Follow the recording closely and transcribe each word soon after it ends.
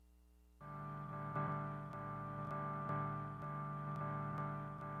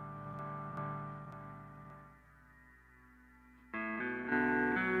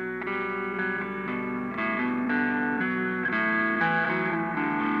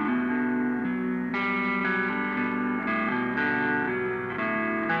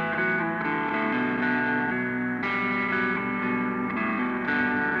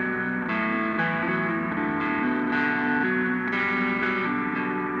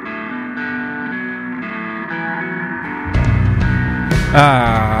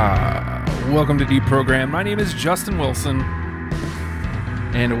Welcome to Deprogram. My name is Justin Wilson,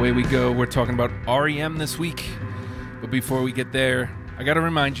 and away we go. We're talking about REM this week, but before we get there, I got to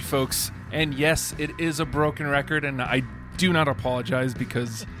remind you folks, and yes, it is a broken record, and I do not apologize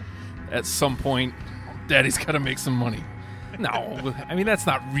because at some point, Daddy's got to make some money. No, I mean, that's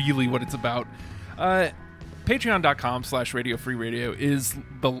not really what it's about. Patreon.com/Radio Free Radio is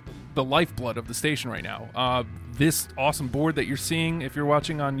the lifeblood of the station right now. This awesome board that you're seeing, if you're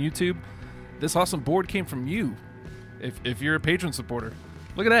watching on YouTube, this awesome board came from you. If you're a patron supporter,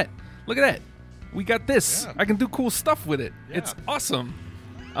 look at that. Look at that. We got this. Yeah. I can do cool stuff with it. Yeah. It's awesome.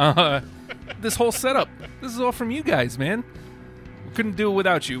 This whole setup, this is all from you guys, man. We couldn't do it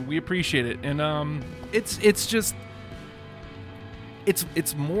without you. We appreciate it. And it's just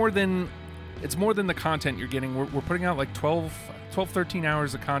it's more than the content you're getting. We're putting out like 12, 13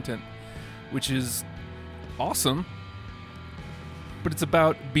 hours of content, which is awesome, but it's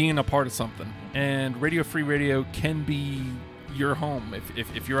about being a part of something. And Radio Free Radio can be your home.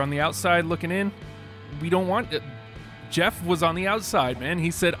 If you're on the outside looking in, we don't want it. Jeff was on the outside, man. He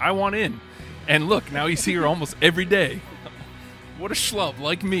said, I want in. And look, now he's here almost every day. What a schlub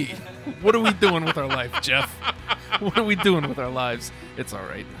like me. What are we doing with our life, Jeff? What are we doing with our lives? It's all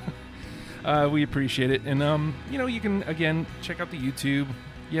right. We appreciate it. And, you can, again, check out the YouTube.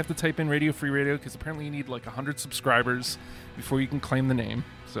 You have to type in Radio Free Radio because apparently you need like 100 subscribers before you can claim the name.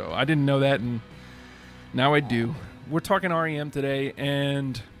 So I didn't know that, and now I do. We're talking REM today,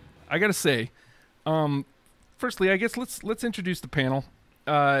 and I got to say, firstly, I guess let's introduce the panel.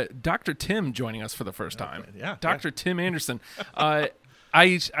 Dr. Tim joining us for the first time. Yeah, Dr. Tim Anderson. I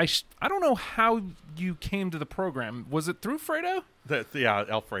don't know how you came to the program. Was it through Fredo?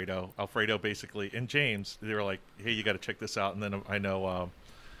 Alfredo basically, and James. They were like, "Hey, you got to check this out." And then I know.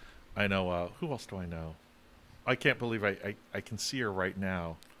 Who else do I know? I can't believe I can see her right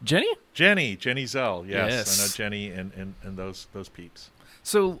now. Jenny Zell. Yes, I know Jenny and those peeps.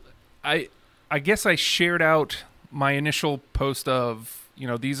 So I guess I shared out my initial post of,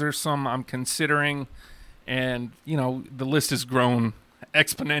 these are some I'm considering, and the list has grown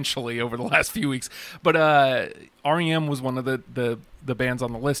exponentially over the last few weeks. But REM was one of the bands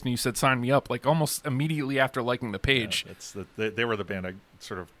on the list, and you said sign me up like almost immediately after liking the page. Yeah, they were the band I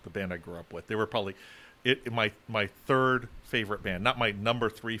grew up with. They were probably my third favorite band, not my number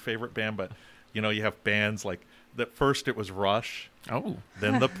 3 favorite band, but you have bands like that. First it was Rush,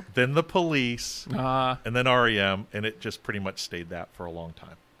 then the Police, and then REM, and it just pretty much stayed that for a long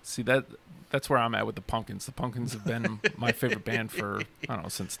time. See, that's where I'm at with the Pumpkins. The Pumpkins have been my favorite band for, I don't know,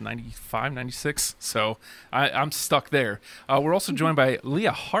 since 95, 96. So I'm stuck there. We're also joined by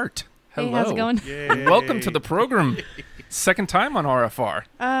Leah Hart. Hello. Hey, how's it going? Yay. Welcome to the program. Second time on RFR.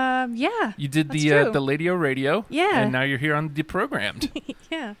 Yeah. You did the Ladio Radio. Yeah. And now you're here on Deprogrammed.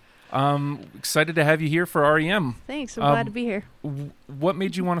 Yeah. Excited to have you here for REM. Thanks. I'm glad to be here. What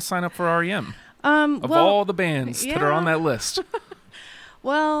made you want to sign up for REM? All the bands that are on that list.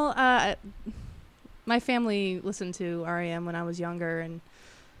 Well, my family listened to REM when I was younger, and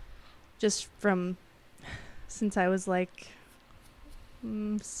just since I was like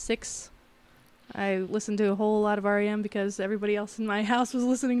 6, I listened to a whole lot of REM because everybody else in my house was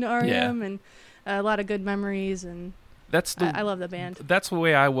listening to REM, and a lot of good memories, and I love the band. That's the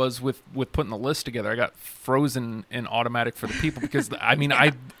way I was with putting the list together. I got frozen in automatic for the people because I mean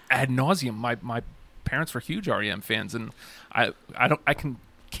I ad nauseum. My parents were huge REM fans, and I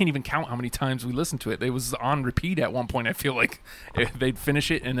can't even count how many times we listened to it. It was on repeat at one point. I feel like they'd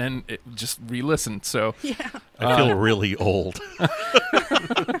finish it and then just re-listen. So yeah, I feel really old.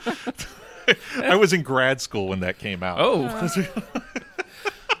 I was in grad school when that came out.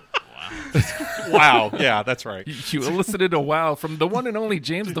 Wow. Yeah, that's right. You elicited a wow from the one and only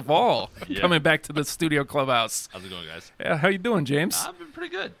James Duvall coming back to the studio clubhouse. How's it going, guys? Yeah, how you doing, James? I've been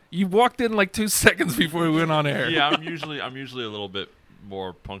pretty good. You walked in like 2 seconds before we went on air. Yeah, I'm usually a little bit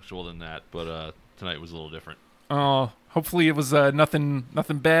more punctual than that, but tonight was a little different. Oh, hopefully it was nothing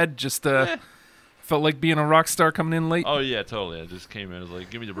bad. Just felt like being a rock star coming in late. Oh yeah, totally. I just came in. I was like,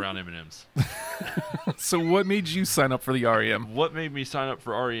 "Give me the brown M&Ms." So, what made you sign up for the REM? What made me sign up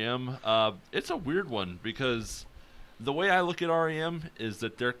for REM? It's a weird one because the way I look at REM is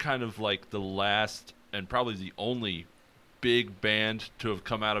that they're kind of like the last and probably the only big band to have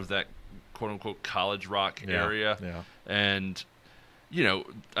come out of that quote unquote college rock area. Yeah. And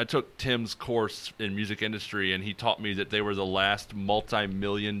I took Tim's course in music industry, and he taught me that they were the last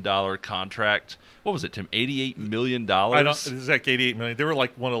multi-million-dollar contract. What was it, Tim? $88 million? I don't. It's like $88 million. They were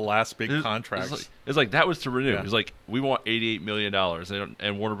like one of the last big contracts. It's like that was to renew. Yeah. It's like, we want $88 million.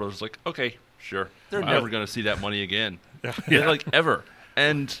 And Warner Brothers was like, okay, sure. They're never going to see that money again. Yeah. Like, ever.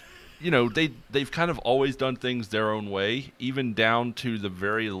 And, they've kind of always done things their own way, even down to the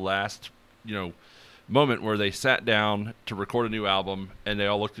very last, moment where they sat down to record a new album, and they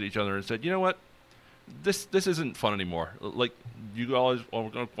all looked at each other and said, you know what? This isn't fun anymore. Like, you always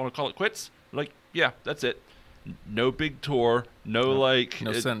want to call it quits? Like, yeah, that's it. No big tour, no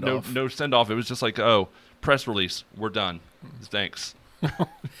send-off. no send off. It was just like, oh, press release, we're done. Thanks.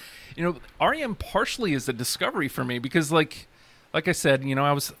 REM partially is a discovery for me because, like I said,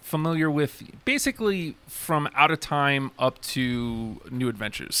 I was familiar with basically from Out of Time up to New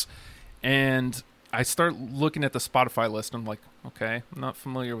Adventures, and I start looking at the Spotify list. And I'm like, okay, I'm not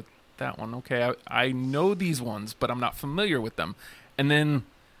familiar with that one. Okay, I know these ones, but I'm not familiar with them. And then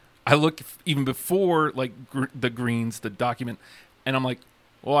I look even before like the Greens, the document, and I'm like,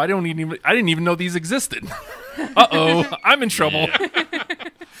 well, I didn't even know these existed. Uh-oh, I'm in trouble. Yeah.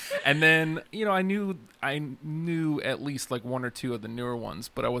 And then, I knew at least like one or two of the newer ones,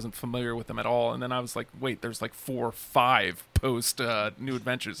 but I wasn't familiar with them at all. And then I was like, wait, there's like 4 or 5 post New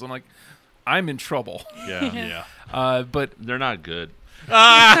Adventures. I'm like, I'm in trouble. Yeah. But They're not good. Some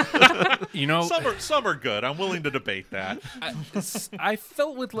are good. I'm willing to debate that. I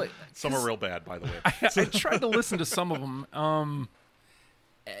felt with like Some are real bad, by the way. I tried to listen to some of them.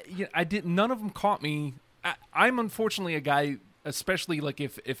 I did. None of them caught me. I'm unfortunately a guy, especially like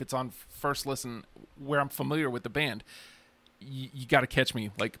if it's on first listen where I'm familiar with the band. You got to catch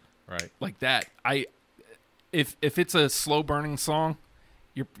me like that. If it's a slow burning song,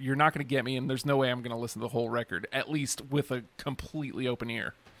 you're not going to get me, and there's no way I'm going to listen to the whole record, at least with a completely open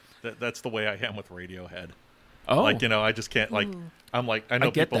ear. That's the way I am with Radiohead. Oh, Like, I just can't, like, I'm like, I know I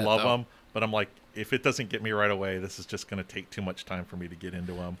get people that, love though. them, but I'm like, if it doesn't get me right away, this is just going to take too much time for me to get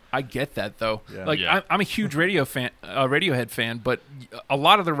into them. I get that though. Yeah. Like Yeah. I'm a huge Radiohead fan, but a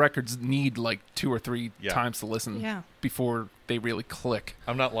lot of the records need like 2 or 3 Yeah. times to listen Yeah. before they really click.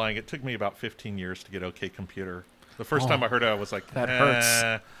 I'm not lying. It took me about 15 years to get OK Computer. The first time I heard it, I was like, That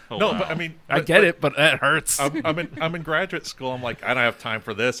hurts. Oh, no, wow. but I mean, I get it, but that hurts. I'm in graduate school. I'm like, I don't have time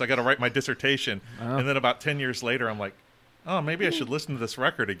for this. I got to write my dissertation. And then about 10 years later, I'm like, oh, maybe I should listen to this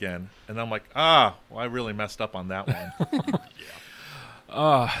record again. And I'm like, well, I really messed up on that one.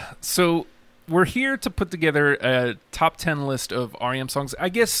 So we're here to put together a top 10 list of REM songs. I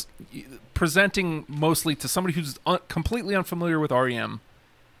guess presenting mostly to somebody who's completely unfamiliar with REM,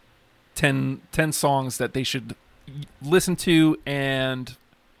 10 songs that they should listen to and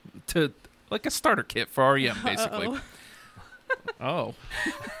to like a starter kit for REM, basically. Uh-oh.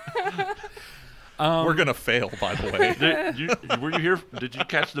 Oh. We're going to fail, by the way. Were you here? Did you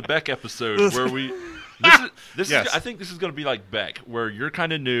catch the Beck episode where we? This Yes. is. I think this is going to be like Beck, where you're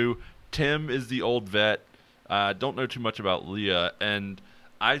kind of new. Tim is the old vet. Don't know too much about Leah, and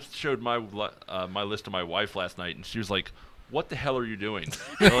I showed my list to my wife last night, and she was like, "What the hell are you doing?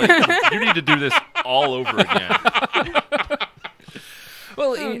 Like, you need to do this all over again."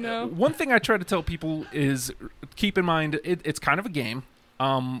 Well, Oh, no. one thing I try to tell people is keep in mind it's kind of a game.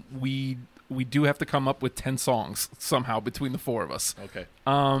 We do have to come up with 10 songs somehow between the 4 of us. Okay.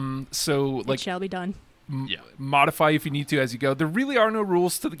 So It like shall be done. Yeah. modify if you need to as you go. There really are no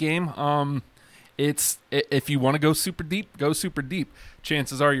rules to the game. It's if you want to go super deep, go super deep.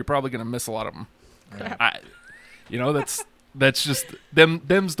 Chances are you're probably going to miss a lot of them. That's just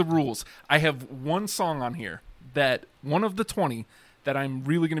them's the rules. I have one song on here that one of the 20 that I'm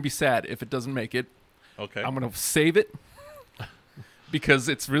really going to be sad if it doesn't make it. Okay. I'm going to save it because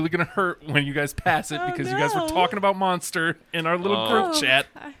it's really going to hurt when you guys pass it because you guys were no. talking about Monster in our little group Oh, chat.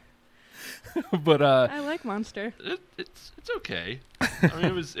 But I like Monster. It's okay. I mean,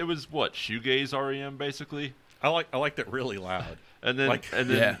 it was what, shoegaze REM basically, I liked it really loud. and then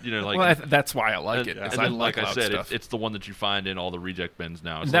Yeah. Well, that's why I like it. Yeah. is and I then, like I loud said, stuff. it's the one that you find in all the reject bins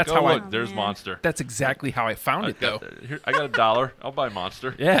now. It's That's like, how oh, I- look, there's man. Monster. That's exactly how I found it, though. I got $1. I'll buy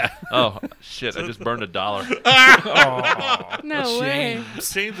Monster. Yeah. Oh shit! I just burned $1. Oh, No way.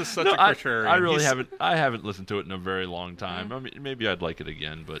 James is such No, a I contrarian. really He's- haven't. I haven't listened to it in a very long time. I mean, maybe I'd like it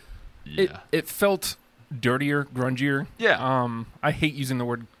again, but yeah. it felt dirtier, grungier. Yeah. I hate using the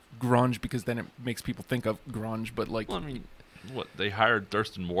word grunge because then it makes people think of grunge, but like Well, I mean, what, they hired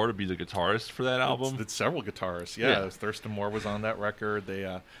Thurston Moore to be the guitarist for that album? It's several guitarists. Yeah. Yeah, Thurston Moore was on that record. They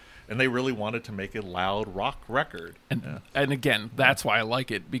and they really wanted to make a loud rock record. And again, that's why I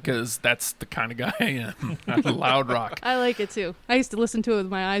like it, because that's the kind of guy I am. Loud rock. I like it too. I used to listen to it with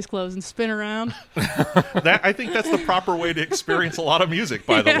my eyes closed and spin around. I think that's the proper way to experience a lot of music,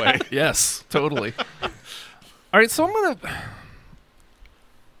 by the way. Yes, totally. All right, so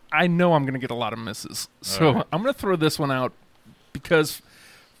I know I'm gonna get a lot of misses, so right. I'm gonna throw this one out because,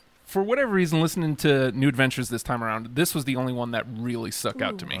 for whatever reason, listening to New Adventures this time around, this was the only one that really stuck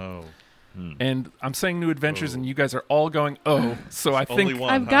out to me. Oh, And I'm saying New Adventures, and you guys are all going, "Oh!" So I only think,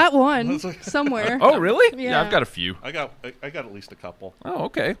 one. I've huh? got one somewhere. "Oh, really?" Yeah. I've got a few. I got at least a couple. Oh,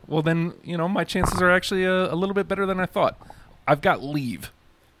 okay. Well, then my chances are actually a little bit better than I thought. I've got Leave.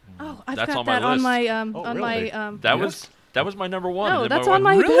 Oh, I've That's got on my that on list. my Oh, on really? my That was my number one. No, and then that's my on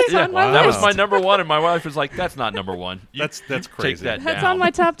wife- my Really? that's Yeah. on my Wow. That list. was my number one, and my wife was like, "That's not number one. You That's crazy. take that That's down." on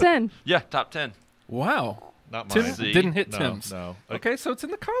my top 10. Yeah, top 10. Wow. Not Tim mine. See? didn't hit No, Tim's. no. Okay, so it's in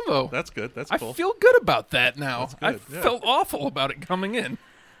the combo. That's good. That's I cool. feel good about that now. That's I good, yeah. felt awful about it coming in.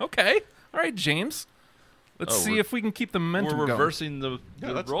 Okay. All right, James. Let's Oh, see we're- if we can keep the momentum We're going. reversing the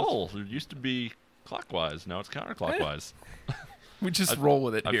that's- roll. It used to be clockwise. Now it's counterclockwise. We just roll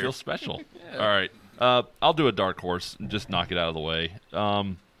with it I here. feel special. All right. I'll do a dark horse and just knock it out of the way.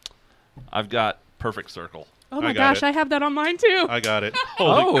 I've got Perfect Circle. Oh my I got gosh, it. I have that on mine too. I got it.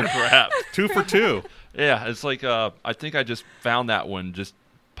 Holy crap. 2 for 2. Yeah, it's like I think I just found that one just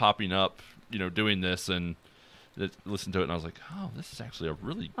popping up, doing this and listened to it, and I was like, oh, this is actually a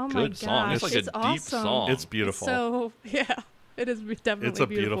really Oh my good song. It's gosh, like it's a deep awesome. song. It's beautiful. So yeah, it is definitely It's a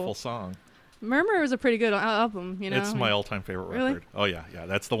beautiful song. Murmur is a pretty good album. It's my all-time favorite Really? record. Oh yeah.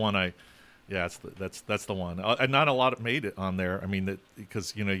 That's the one that's the one. And not a lot made it on there. I mean,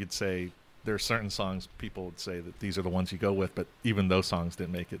 because you'd say there are certain songs people would say that these are the ones you go with, but even those songs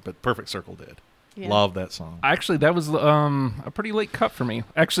didn't make it. But Perfect Circle did. Yeah. Love that song. Actually, that was a pretty late cut for me.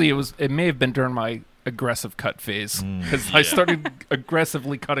 Actually, it may have been during my aggressive cut phase because I started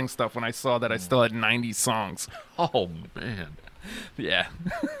aggressively cutting stuff when I saw that I still had 90 songs. Oh, man. Yeah.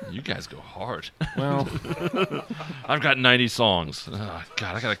 You guys go hard. Well, I've got 90 songs. Oh,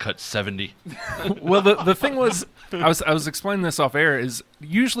 God, I got to cut 70. well, the thing was, I was explaining this off air. Is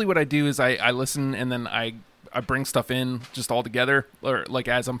usually what I do is I listen and then I bring stuff in just all together, or like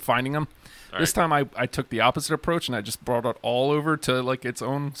as I'm finding them. This time I took the opposite approach and I just brought it all over to like its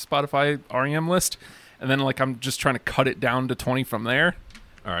own Spotify REM list, and then like I'm just trying to cut it down to 20 from there.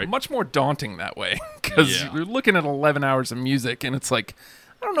 All right. Much more daunting that way because Yeah. you're looking at 11 hours of music and it's like,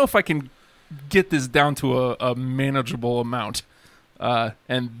 I don't know if I can get this down to a manageable amount,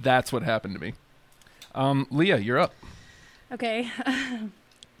 and that's what happened to me. Leah, you're up. Okay,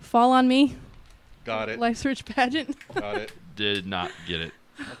 Fall on Me, Got it. Life's Rich Pageant. Got it. Did not get it.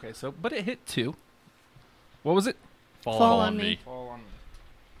 Okay, so but it hit 2. What was it? Fall on Me. Fall on Me.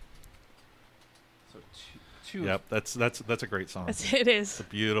 So two. Yep. That's a great song. It is. It's a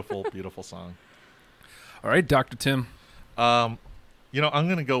beautiful, beautiful song. All right, Dr. Tim. I'm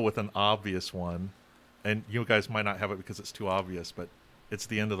going to go with an obvious one, and you guys might not have it because it's too obvious, but it's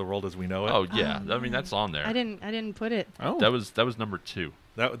The End of the World as We Know It. Oh, yeah. I mean, that's on there. I didn't put it. Oh, That was number 2.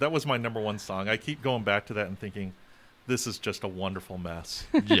 That was my number one song. I keep going back to that and thinking, this is just a wonderful mess.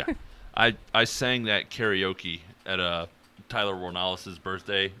 Yeah. I sang that karaoke at Tyler Warnales'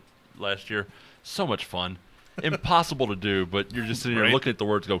 birthday last year. So much fun. Impossible to do, but you're just sitting there Right. looking at the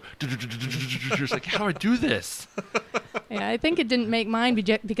words go. You're just like, how do I do this? Yeah, I think it didn't make mine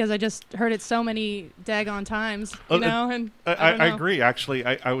because I just heard it so many daggone times, and don't I know. agree. Actually,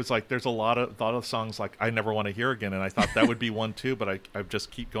 I was like, there's a lot of songs like I never want to hear again, and I thought that would be one too. But I just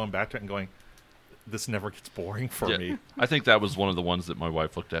keep going back to it and going, this never gets boring for Yeah. me. I think that was one of the ones that my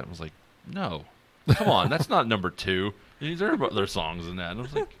wife looked at and was like, no, come on, that's not number 2. There are other songs in that. And I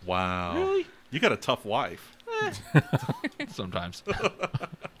was like, Wow, really? you got a tough wife. Sometimes.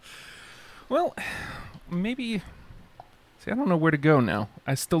 well, maybe. See, I don't know where to go now.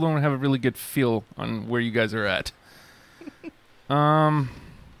 I still don't have a really good feel on where you guys are at.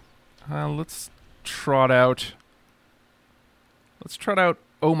 Let's trot out.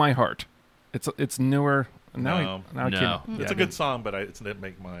 "Oh My Heart." It's newer. Now I No. can't. It's a good song, but it didn't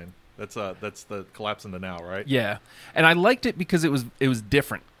make mine. That's the Collapse into Now, right? Yeah, and I liked it because it was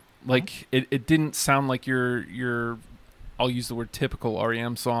different. Like it didn't sound like your I'll use the word typical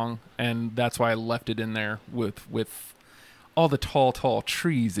REM song, and that's why I left it in there with all the tall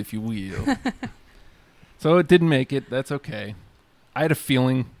trees, if you will. So it didn't make it. That's okay. I had a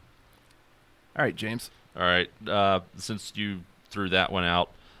feeling. All right, James. All right. Since you threw that one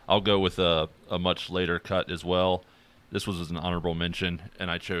out, I'll go with a much later cut as well. This was an honorable mention, and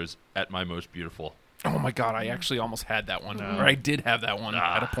I chose "At My Most Beautiful." Oh my god, I actually almost had that one. No. Or I did have that one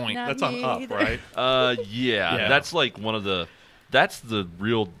at a point. No. That's on Up, either. right? Yeah, Yeah. that's like that's the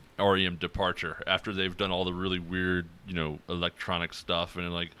real REM departure after they've done all the really weird, electronic stuff, and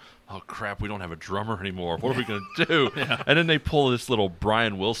they're like, oh crap, we don't have a drummer anymore. What are we gonna do? And then they pull this little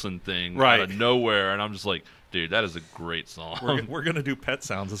Brian Wilson thing out of nowhere, and I'm just like, dude, that is a great song. We're gonna do Pet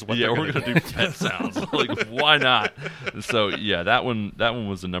Sounds, is what Yeah, they're we're gonna do Pet Sounds. Like, why not? So yeah, that one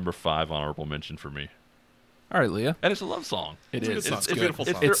was the number 5 honorable mention for me, All right, Leah. and it's a love song. It It's a is. good song. It's It's a good. beautiful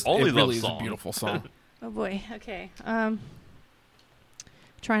song. It's their only it really love is song. a beautiful song. Oh boy. Okay.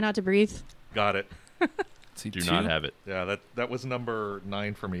 Try Not to Breathe. Got it. See, Do 2. not have it. Yeah, that was number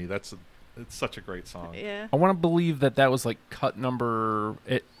 9 for me. It's such a great song. Yeah. I want to believe that was like cut number.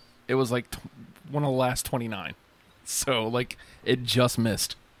 It was like one of the last 29. So like it just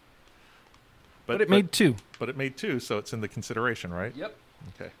missed. But it made 2. But it made 2, so it's in the consideration, right? Yep.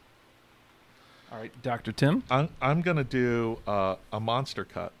 Okay. All right, Dr. Tim. I'm gonna do a monster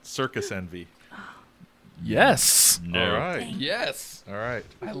cut, Circus Envy. Yes. No. All right. Yes. All right.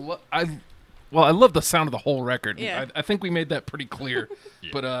 I love the sound of the whole record. Yeah. I think we made that pretty clear. Yeah.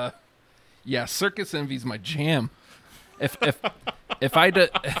 But yeah, Circus Envy's my jam. If I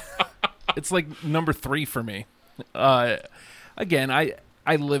it's like number 3 for me. Again,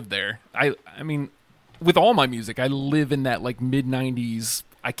 I live there. I mean, with all my music, I live in that like mid 90s.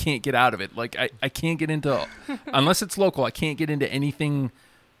 I can't get out of it. Like I can't get into unless it's local. I can't get into anything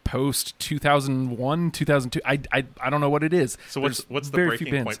post 2001, 2002. I don't know what it is. So There's what's the very few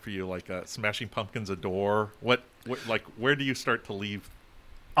breaking bands. point for you? Like Smashing Pumpkins, Adore. What like where do you start to leave?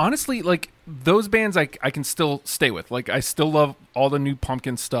 Honestly, like those bands I can still stay with. Like I still love all the new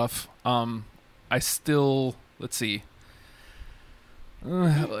Pumpkin stuff. I still, let's see.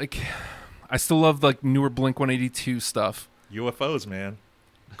 Like I still love like newer Blink 182 stuff. UFOs, man.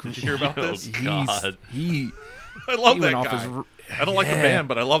 Did you hear about Oh, this? God. I love he that went off guy. his I don't like the Yeah. band,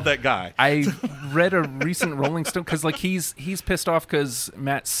 but I love that guy. I read a recent Rolling Stone because like he's pissed off because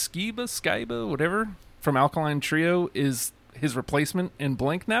Matt Skiba, whatever, from Alkaline Trio is his replacement in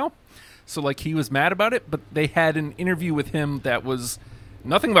Blink now. So like he was mad about it, but they had an interview with him that was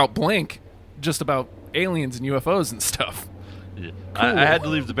nothing about Blink, just about aliens and UFOs and stuff. Yeah. I had to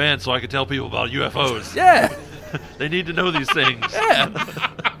leave the band so I could tell people about UFOs. Yeah, They need to know these things. yeah.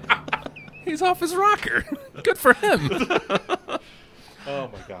 He's off his rocker. Good for him. Oh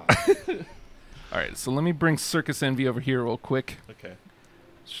my god. All right, so let me bring Circus Envy over here real quick. Okay.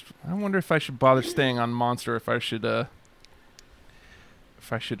 I wonder if I should bother staying on Monster. If I should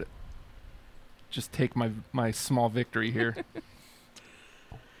just take my small victory here.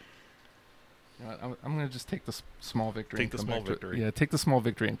 You know what, I'm gonna just take the small victory. Take and the come small back to it. victory. Yeah, take the small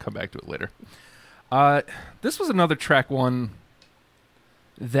victory and come back to it later. This was another track one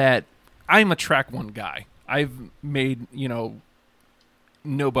that I'm a track one guy. I've made no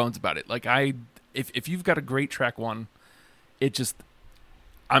bones about it. Like if you've got a great track one,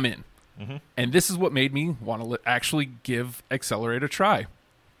 I'm in. Mm-hmm. And this is what made me want to actually give Accelerate a try.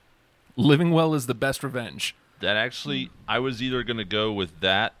 Living Well is the best revenge. That actually, I was either going to go with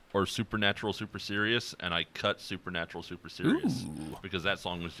that or Supernatural Super Serious, and I cut Supernatural Super Serious Ooh. because that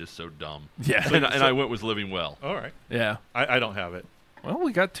song was just so dumb. Yeah. And I went with Living Well. All right. Yeah. I don't have it. Well,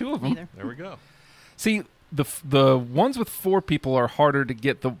 we got 2 of them. Either. There we go. See, the ones with 4 people are harder to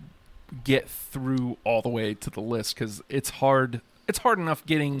get through all the way to the list because it's hard. It's hard enough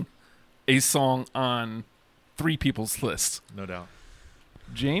getting a song on 3 people's lists. No doubt.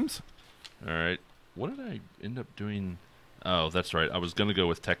 James? All right. What did I end up doing? Oh, that's right. I was going to go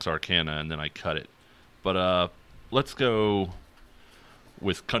with Texarkana, and then I cut it. But let's go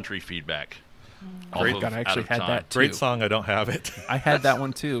with Country Feedback. off Great. of God, I Out actually of had Time. that too. Great song. I don't have it. I had that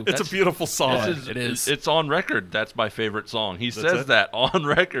one too. It's a beautiful song. Yeah. This it is. It's on record. That's my favorite song. He That's says it? that on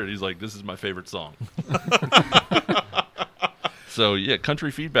record. He's like, "This is my favorite song." So yeah,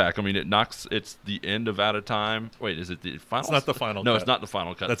 Country Feedback. I mean, it's the end of Out of Time. Wait, is it the final? It's not the final No, cut. it's not the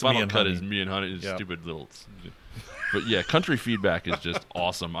final cut. That's the final Me and cut Honey. is Me and Honey. It's Yeah. stupid little. But yeah, Country Feedback is just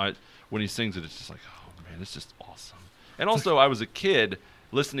awesome. When he sings it, it's just like, oh man, it's just awesome. And also, I was a kid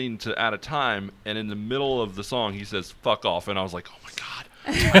listening to Out of Time, and in the middle of the song, he says "fuck off," and I was like, oh my god,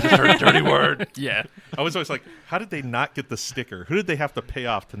 I just heard a dirty word. Yeah. I was always like, how did they not get the sticker? Who did they have to pay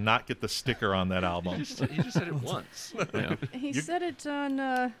off to not get the sticker on that album? He just said it once. Yeah. He said it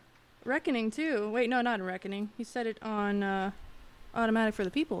on Reckoning too. Wait, no, not in Reckoning. He said it on Automatic for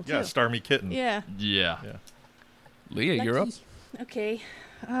the People too. Yeah, Starmy Kitten. Yeah. Yeah. Yeah. Leah, you're up. Lucky. Okay.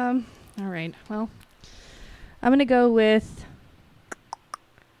 All right. Well, I'm gonna go with.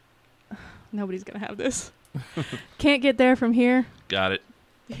 Nobody's gonna have this. Can't Get There From Here. Got it.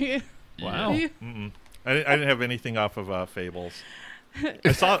 Wow. Mm-mm. I didn't have anything off of Fables.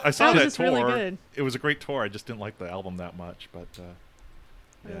 I saw That was that just tour. really good. It was a great tour. I just didn't like the album that much, but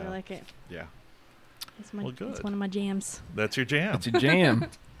I really like it. yeah, It's Well, good. It's one of my jams. that's your jam. It's a jam.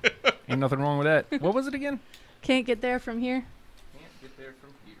 Ain't nothing wrong with that. What was it again? Can't get there from here. Can't get there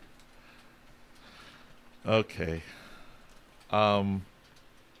from here. Okay.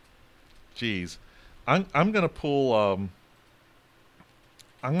 Geez, I'm gonna pull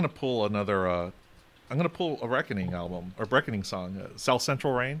another. I'm gonna pull a Reckoning album or Reckoning song. South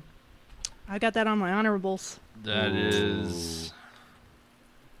Central Rain. I got that on my honorables. That is.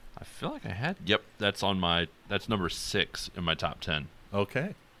 I feel like I had. Yep, that's on my. That's number 6 in my top 10.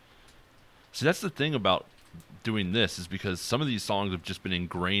 Okay. See, that's the thing about doing this is because some of these songs have just been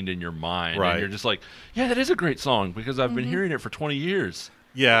ingrained in your mind, Right. and you're just like, yeah, that is a great song because I've been hearing it for 20 years.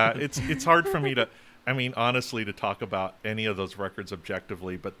 Yeah, it's hard for me to. I mean, honestly, to talk about any of those records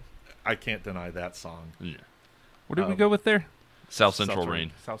objectively, but I can't deny that song. Yeah. What did we go with there? South Central South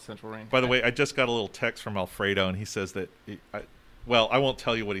Rain. South Central Rain. By the way, I just got a little text from Alfredo, and he says that. Well, I won't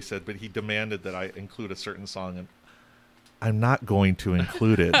tell you what he said, but he demanded that I include a certain song, and I'm not going to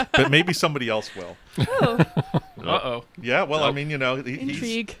include it, but maybe somebody else will. Oh, Uh-oh. Yeah, well, I Nope. mean, he's.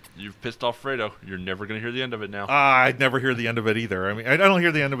 intrigue. You've pissed off Fredo. You're never going to hear the end of it now. I'd never hear the end of it either. I mean, I don't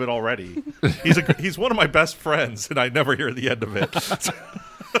hear the end of it already. He's one of my best friends, and I never hear the end of it.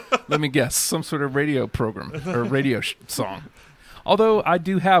 Let me guess. Some sort of radio program or radio song. Although I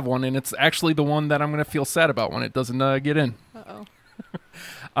do have one, and it's actually the one that I'm going to feel sad about when it doesn't get in. Uh-oh.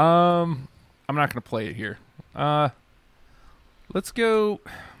 I'm not going to play it here. Let's go.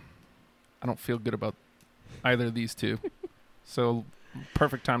 I don't feel good about either of these two. So,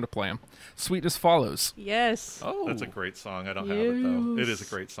 perfect time to play them. Sweet as Follows. Yes. Oh. That's a great song. I don't have it though. It is a Yes.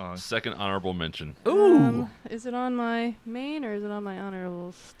 great song. Second honorable mention. Ooh. Is it on my main or is it on my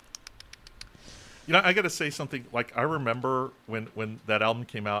honorables? You know, I got to say something. Like, I remember when that album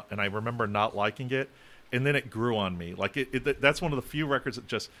came out, and I remember not liking it, and then it grew on me. Like, that's one of the few records that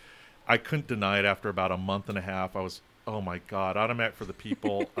just I couldn't deny it. After about a month and a half, I was, oh my god, Automatic for the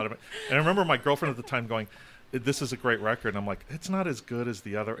People. And I remember my girlfriend at the time going, "This is a great record." And I'm like, "It's not as good as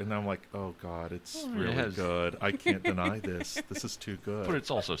the other." And I'm like, "Oh god, it's really has- good. I can't deny this. This is too good." But it's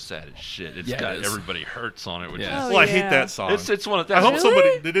also sad as shit. It's Yeah, got it is. Everybody Hurts on it, which Yeah. Oh, well, I hate yeah. that song. it's one of I hope that's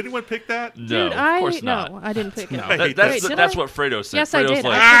Really? did anyone pick that? no, Dude, of course no, not. I didn't pick it. No. I hate That's Wait, did that's I? what Fredo said. Yes, I Fredo's did.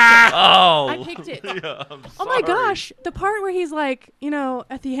 like, I oh, picked it. yeah, I'm Oh my sorry. gosh, the part where he's like,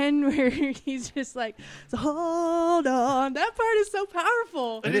 at the end where he's just like, so hold on. That part is so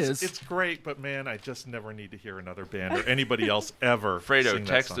powerful. It is. It's great, but man, I just never need to hear another band or anybody else ever. Fredo, sing that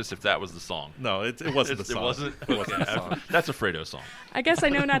text song. us if that was the song. No, it wasn't the It song. wasn't. It wasn't the Okay, song. That's a Fredo song. I guess I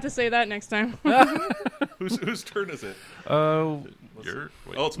know not to say that next time. Whose turn is it? Wait,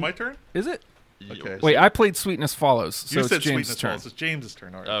 Oh, it's my turn. Is it? Okay. Wait, I played Sweet as Follows, so You it's said James' Sweetness turn. Falls. It's James's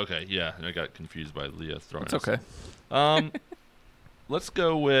turn. All right. Okay, yeah, I got confused by Leah throwing. It's us. okay. Let's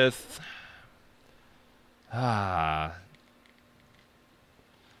go with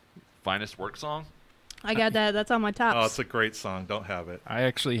Finest Work Song. I got that. That's on my Oh, tops. it's a great song. Don't have it. I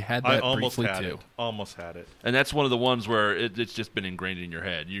actually had I that almost briefly had too. it. Almost had it. And that's one of the ones where it's just been ingrained in your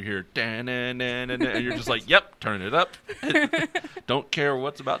head. You hear dan dan dan dan, and you're just like, "Yep, turn it up." Don't care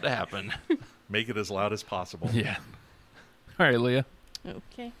what's about to happen. Make it as loud as possible. Yeah. All right, Leah.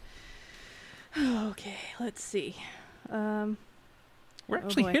 Okay. Okay, let's see. We're Oh,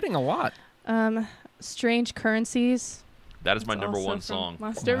 actually boy. hitting a lot. Strange Currencies. That is my It's number also one from song.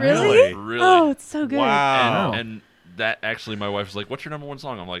 Monster. Wow. Really? Really. Oh, it's so good. Wow. And that actually, my wife was like, "What's your number one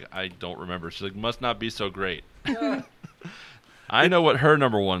song?" I'm like, "I don't remember." She's like, "Must not be so great." I know what her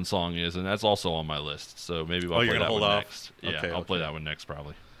number one song is, and that's also on my list. So maybe I'll Oh, you're play gonna that hold one off? next. Yeah, Okay, I'll play okay. that one next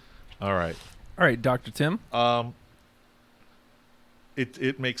probably. All right. All right, Dr. Tim.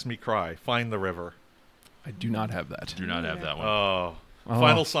 It makes me cry. Find the River. I do not have that. Do not have that one. Oh. Oh.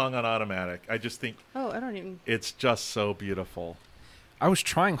 Final song on Automatic. I just think Oh, I don't even. it's just so beautiful. I was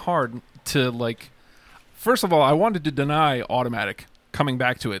trying hard to first of all, I wanted to deny Automatic coming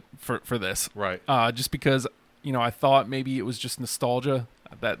back to it for this. Right. Just because, I thought maybe it was just nostalgia.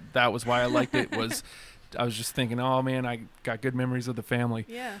 That was why I liked it. I was just thinking, oh man, I got good memories of the family.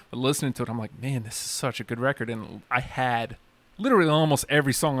 Yeah. But listening to it, I'm like, man, this is such a good record. And I had literally almost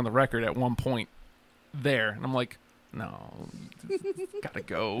every song on the record at one point there. And I'm like, no, gotta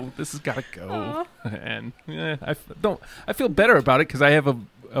go. This has gotta go. And I feel better about it because I have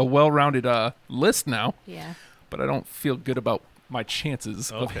a well-rounded list now, Yeah. but I don't feel good about my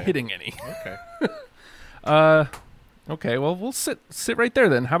chances of Okay. hitting any. Okay. Okay, well, we'll sit right there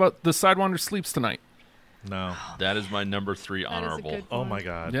then. How about The Sidewinder Sleeps Tonight? No. That is my number 3 That is a honorable. good Oh one. my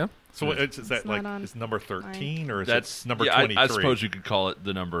God. Yeah. So what, is that It's not like on is number 13 or is That's it number yeah, 23? I suppose you could call it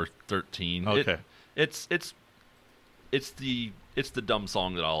the number 13. Okay. It's the dumb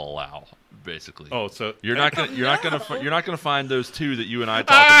song that I'll allow, basically. Oh, so You're not gonna find those two that you and I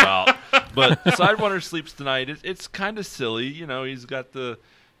talked about. But Sidewinder Sleeps Tonight. It's kind of silly, you know. He's got the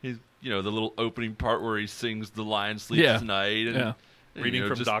little opening part where he sings "The Lion Sleeps Yeah. Tonight" and, Yeah. and, reading you know,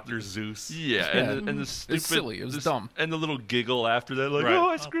 from just- Dr. Zeus. Yeah, Yeah. and the stupid, silly. It was this- dumb. and the little giggle after that, like, Right. "Oh,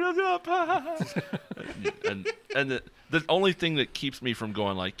 I screwed up." and the only thing that keeps me from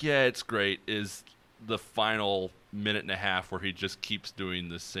going like, "Yeah, it's great," is the final minute and a half where he just keeps doing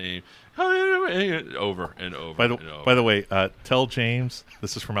the same over and over and over. By the way, tell James,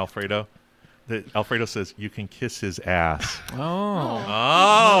 this is from Alfredo, that Alfredo says you can kiss his ass. Oh.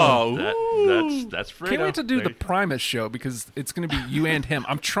 Oh, that's Fredo. Can't wait to do There the you- Primus show because it's going to be you and him.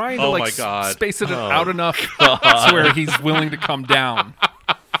 I'm trying to Oh like my God. space it Oh. out enough to where he's willing to come down.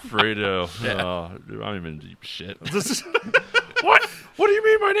 Fredo. Yeah. Oh, dude, I'm in deep shit. This is What? What do you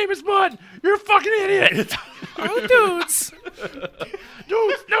mean my name is Bud? You're a fucking idiot. Oh, dudes,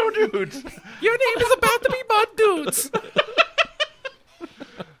 Dudes, no dudes. your name is about to be Bud Dudes.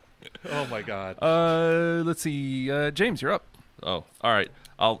 oh my God. Let's see. James, you're up. Oh, all right.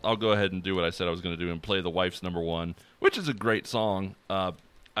 I'll go ahead and do what I said I was going to do and play the Wife's Number One, which is a great song. I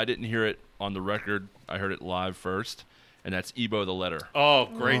didn't hear it on the record. I heard it live first, and that's Ebo the Letter. Oh,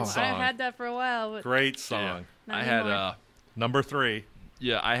 great Oh. song. I had that for a while. But Great song. Not I had anymore. Number 3.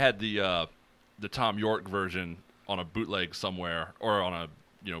 I had the Tom York version on a bootleg somewhere or on a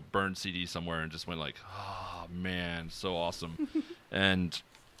burned CD somewhere, and just went like, oh man, so awesome. And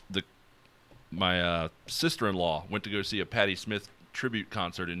my sister-in-law went to go see a Patti Smith tribute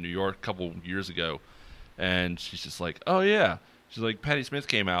concert in New York a couple years ago, and she's just like, oh yeah, she's like, Patti Smith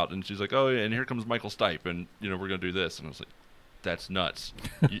came out, and she's like, oh yeah, and here comes Michael Stipe, and we're gonna do this, and I was like, that's nuts.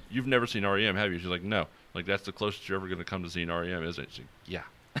 You've never seen REM, have you? She's like, no. Like, that's the closest you're ever gonna come to seeing REM, isn't it? She's like, yeah.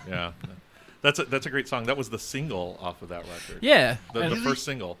 Yeah. That's a great song. That was the single off of that record. Yeah. The And- first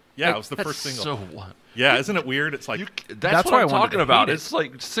single. Yeah, it was the That's first single. So what? Yeah, isn't it weird? It's like That's why what I I'm wanted talking to about. hate it. It's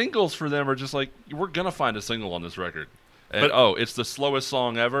like singles for them are just like, we're gonna find a single on this record. And, But- it's the slowest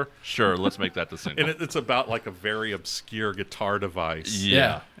song ever. Sure, let's make that the single. and it's about like a very obscure guitar device.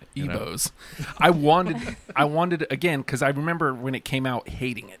 Yeah. You know? Ebos. I wanted again because I remember when it came out,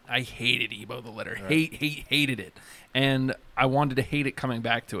 hating it. I hated Ebo the Letter. Hated it, and I wanted to hate it coming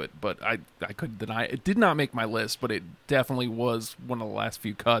back to it, but I couldn't deny it. It did not make my list, but it definitely was one of the last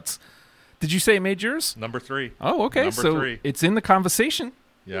few cuts. Did you say it made yours? Number 3. Oh, okay. Number So 3. it's in the conversation.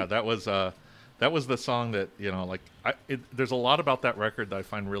 Yeah, that was the song that there's a lot about that record that I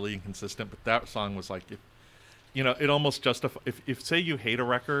find really inconsistent, but that song was like, it almost justifies if say you hate a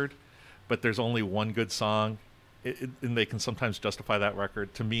record, but there's only one good song, and they can sometimes justify that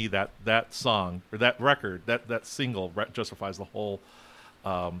record. To me, that song or that record, that single justifies the whole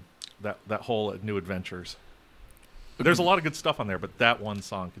that whole New Adventures. There's a lot of good stuff on there, but that one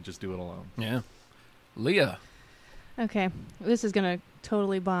song could just do it alone. Yeah. Leah. Okay, this is gonna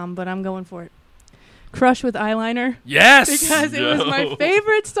totally bomb, but I'm going for it. Crush with Eyeliner, Yes. because it was my No.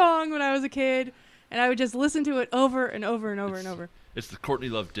 favorite song when I was a kid, and I would just listen to it over and over and over and over. It's the Courtney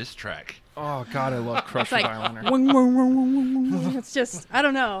Love diss track. Oh God, I love Crush It's with like, Eyeliner. it's just, I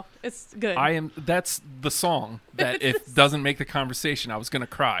don't know. It's good. That's the song that if it doesn't make the conversation, I was gonna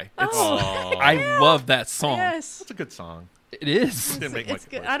cry. Oh, I love that song. yes. It's a good song. It is Didn't make my It's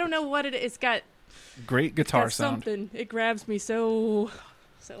good. list. I don't know what it is. It's got, great guitar got sound. something. It grabs me so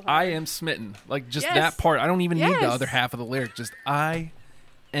hard. I am smitten. Like just Yes. that part. I don't even need the Yes. other half of the lyric. Just I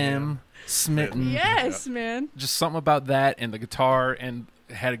am smitten. Yes, man. Just something about that and the guitar and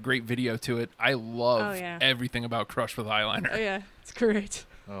it had a great video to it. I love Oh, yeah. everything about Crush with Eyeliner. Oh yeah, it's great.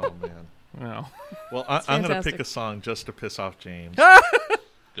 Oh man. Wow. Well, I'm going to fantastic. pick a song just to piss off James.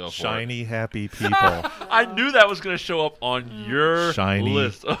 Go for Shiny, happy people. it. I knew that was going to show up on your Shiny,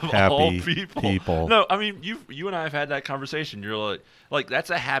 list of happy all people. people. No, I mean you and I have had that conversation. You're like that's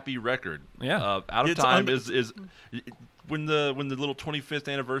a happy record. Yeah. Out of It's Time un- is when the little 25th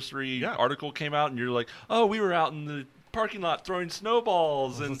anniversary Yeah. article came out, and you're like, oh, we were out in the parking lot throwing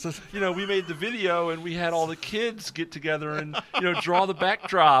snowballs, and we made the video, and we had all the kids get together and draw the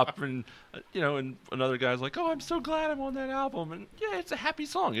backdrop, and and another guy's like, oh, I'm so glad I'm on that album, and yeah, it's a happy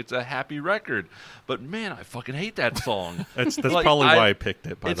song, it's a happy record, but man, I fucking hate that song. That's Like, probably why I picked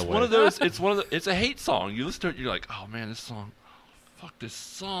it, by It's the way. one of those. It's a hate song. You listen to it, you're like, oh man, this song. Fuck this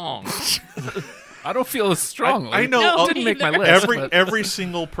song. I don't feel as strongly. I know. No, It didn't make my neither. list. Every but- every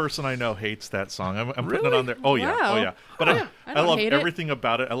single person I know hates that song. I'm putting it Really? on there. Oh yeah, Wow. oh yeah. But I I don't love hate it. everything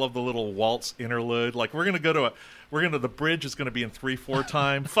about it. I love the little waltz interlude. Like the bridge is gonna be in 3/4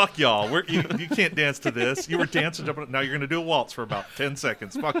 time. Fuck y'all. You can't dance to this. You were dancing up. Now you're gonna do a waltz for about 10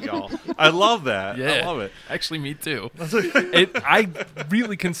 seconds. Fuck y'all. I love that. Yeah, I love it. Actually, me too. I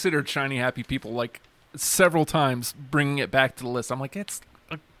really considered Shiny Happy People like several times, bringing it back to the list. I'm like, it's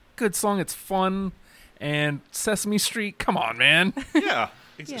a good song. It's fun. And Sesame Street, come on, man. Yeah.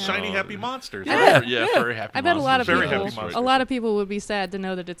 It's Yeah. Shiny Happy Monsters. Yeah. Right? Very happy. I bet a lot of Very people, happy monsters. a lot of people would be sad to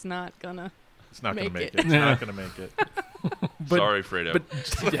know that it's not gonna. It's not gonna Make make it. it. It's not gonna make it. But, Sorry, Fredo. But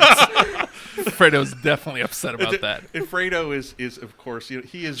yes, Fredo's definitely upset about that. And Fredo is of course he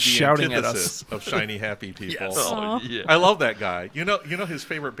is the Shouting at antithesis of Shiny Happy People. Yes. oh, Aw. yeah. I love that guy. You know his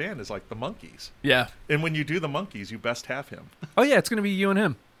favorite band is like the Monkees. Yeah. And when you do the Monkees, you best have him. Oh yeah, it's gonna be you and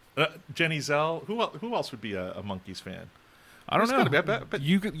him. Jenny Zell. Who else would be a Monkees fan? I don't There's know. gotta be, I bet-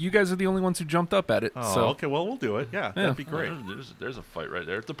 you guys are the only ones who jumped up at it. Oh, so okay. Well, we'll do it. Yeah, that'd be great. There's a fight right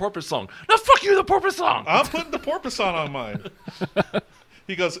there. It's the Porpoise song. No, fuck you, the Porpoise song. I'm putting the Porpoise on mine.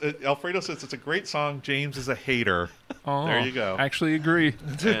 He goes. Alfredo says it's a great song. James is a hater. oh, there you go. I actually agree.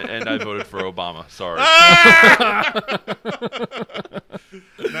 and I voted for Obama. Sorry.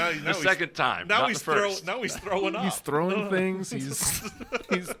 Now the second time. Now not he's the first. throwing up. He's throwing things. He's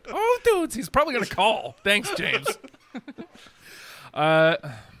oh, dudes. He's probably gonna call. Thanks, James.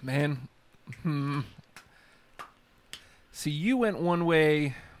 Man. See, you went one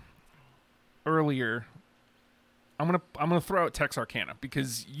way earlier. I'm gonna throw out Texarkana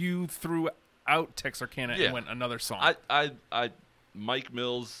because you threw out Texarkana Yeah. and went another song. Mike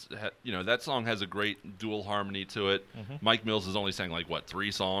Mills, that song has a great dual harmony to it. Mike Mills has only sang like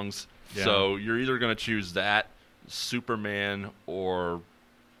 3 songs, Yeah. so you're either going to choose that, Superman, or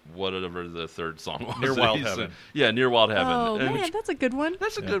whatever the third song was. Near that Wild he Heaven. sang. Yeah, Near Wild Heaven. Oh And man, that's a good one.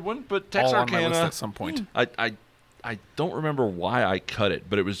 that's a good one, but All on my list Texarkana. at some point. I don't remember why I cut it,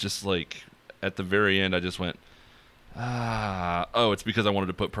 but it was just like at the very end, I just went, it's because I wanted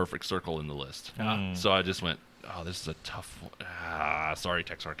to put Perfect Circle in the list. So I just went, this is a tough one. Sorry,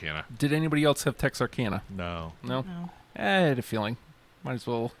 Texarkana. Did anybody else have Texarkana? No. No. No. I had a feeling. Might as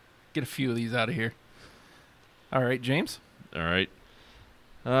well get a few of these out of here. All right, James. All right.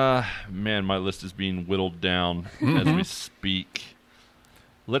 Man, my list is being whittled down as we speak.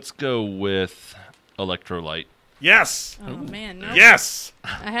 Let's go with Electrolyte. Yes. Oh man, no. Yes.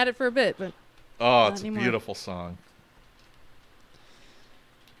 I had it for a bit, but Oh, Not it's a anymore. beautiful song.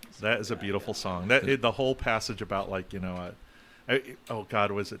 That is a beautiful song. The whole passage about oh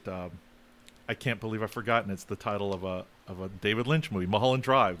God, was it? I can't believe I've forgotten. It's the title of a David Lynch movie, Mulholland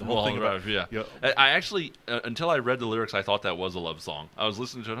Drive. The whole thing about yeah. I actually, until I read the lyrics, I thought that was a love song. I was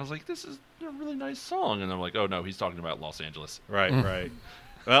listening to it, and I was like, this is a really nice song. And I'm like, oh no, he's talking about Los Angeles. Right, right.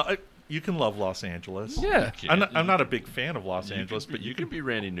 Well, you can love Los Angeles. Yeah. I'm not a big fan of Los Angeles, but you can be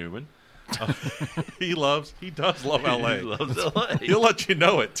Randy Newman. he does love L.A. He loves LA. He'll let you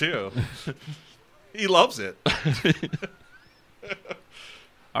know it too. He loves it.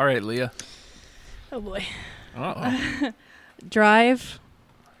 All right, Leah. oh boy, Uh-oh. Drive.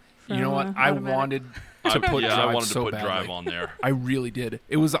 You know what? from, I Automatic. wanted to put I Drive wanted so to put badly. Drive on there. I really did.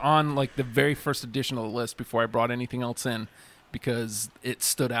 It was on like the very first edition of the list before I brought anything else in because it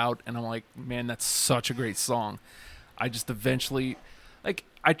stood out and I'm like, man, that's such a great song. I just eventually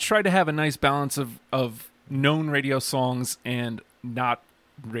I tried to have a nice balance of known radio songs and not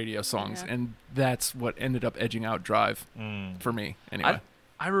radio songs, Yeah. and that's what ended up edging out Drive for me anyway.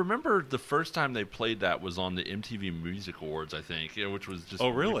 I remember the first time they played that was on the MTV Music Awards, I think, which was just... Oh,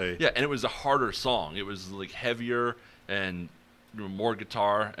 really? Yeah, and it was a harder song. It was like heavier and more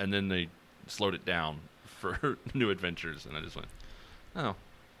guitar, and then they slowed it down for New Adventures, and I just went, oh,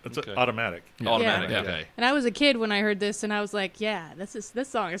 It's okay. automatic. Automatic, Yeah. okay. And I was a kid when I heard this, and I was like, "Yeah, this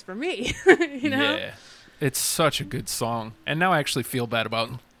song is for me." you know? Yeah. It's such a good song. And now I actually feel bad about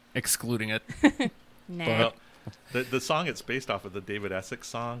excluding it. Nah. Well, the song it's based off of the David Essex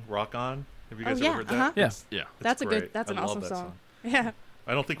song "Rock On." Have you guys Oh, yeah, ever heard that? uh-huh. Yeah. It's- Yeah. it's That's a good. great. That's an I love awesome that song. Yeah.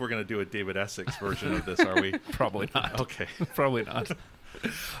 I don't think we're going to do a David Essex version of this, are we? Probably not. Okay. Probably not.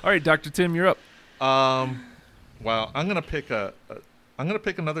 All right, Dr. Tim, you're up. Well, I'm gonna pick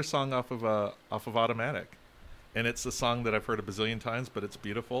another song off of Automatic, and it's a song that I've heard a bazillion times, but it's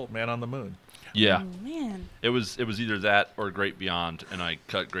beautiful. "Man on the Moon." Yeah. Oh, man, It was either that or Great Beyond, and I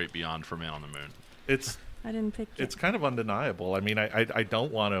cut Great Beyond for Man on the Moon. It's I didn't pick it. it's kind of undeniable. I mean, I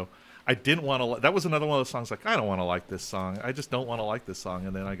don't want to. I didn't want to. That was another one of those songs. Like, I don't want to like this song. I just don't want to like this song.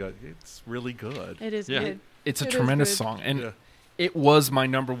 And then I go, it's really good. It is Yeah. good. It's a It is tremendous good. song. And Yeah. It was my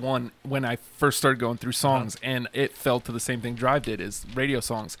number one when I first started going through songs, and it fell to the same thing Drive did, is radio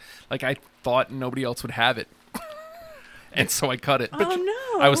songs. Like, I thought nobody else would have it. And so I cut it. Oh,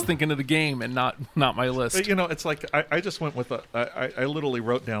 no. I was thinking of the game and not my list. But, it's like I just went with I literally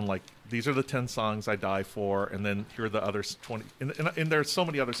wrote down, like, these are the 10 songs I die for, and then here are the other 20. And there's so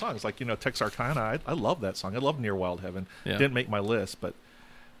many other songs. Like, Texarkana, I love that song. I love Near Wild Heaven. Yeah. Didn't make my list, but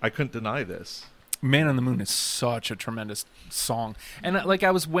I couldn't deny this. Man on the Moon is such a tremendous song. And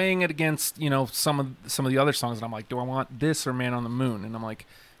I was weighing it against, some of the other songs, and I'm like, do I want this or Man on the Moon? And I'm like,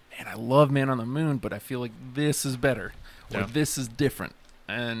 man, I love Man on the Moon, but I feel like this is better. Or Yeah. this is different.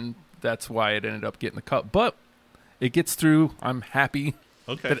 And that's why it ended up getting the cut. But it gets through. I'm happy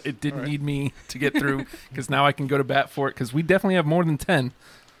Okay. that it didn't All right. need me to get through, because now I can go to bat for it, because we definitely have more than 10.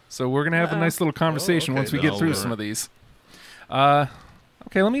 So we're going to have a Uh-oh. nice little conversation okay. once we get No, through we're- some of these.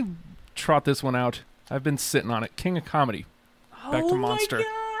 Okay, let me trot this one out. I've been sitting on it. King of Comedy. Back to Monster.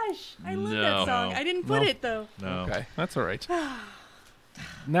 Oh my gosh, I love No. that song. I didn't put No. it though. No. Okay, that's all right.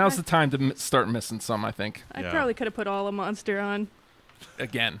 Now's the time to start missing some, I think. I Yeah. probably could have put All a Monster on.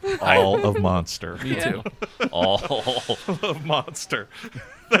 Again. All of Monster. Me too. Oh, Of Monster.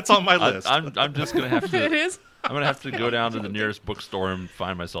 That's on my list. I'm just gonna have It to. is. I'm gonna have to go down to the nearest bookstore and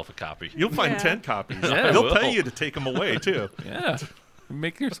find myself a copy. You'll find Yeah. 10 copies. Yeah, I They'll will. pay you to take them away, too. Yeah.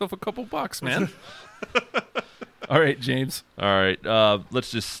 Make yourself a couple bucks, man. All right, James. All right,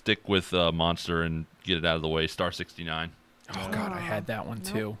 let's just stick with Monster and get it out of the way. Star 69. Oh God, I had that one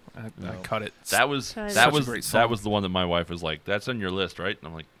too. I No. cut it. That was Such a great song. that was the one that my wife was like, "That's on your list, right?" And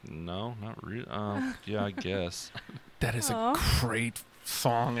I'm like, "No, not really. Yeah, I guess." That is Aw. a great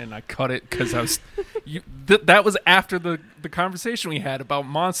song, and I cut it because I was. That was after the conversation we had about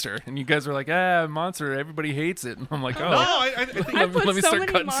Monster, and you guys were like, Monster, everybody hates it, and I'm like, oh. No, I think I put let me so start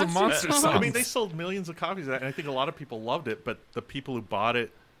many cutting some Monster Monster songs. songs. I mean, they sold millions of copies of that, and I think a lot of people loved it, but the people who bought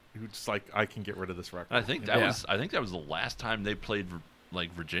it, who just like, I can get rid of this record. I think that Yeah. was the last time they played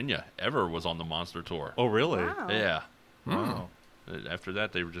like Virginia ever was on the Monster tour. Oh, really? Wow. Yeah. Wow. After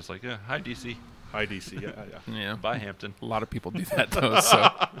that, they were just like, "Yeah, hi DC, Hi, DC. Yeah, yeah. Yeah. bye Hampton." A lot of people do that though. So,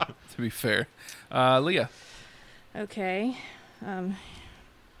 to be fair, Leah. Okay.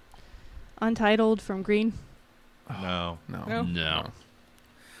 Untitled from Green. No. No. No.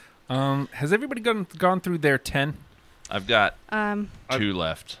 No, Has everybody gone through their 10? I've got Um, two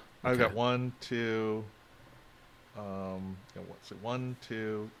left. I've Okay. got 1, 2. What's it? 1,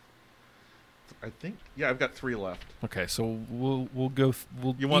 2. I think. Yeah, I've got 3 left. Okay, so we'll go.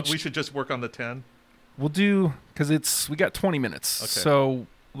 We'll You want? each- We should just work on the 10. We'll do, because we got 20 minutes. Okay. So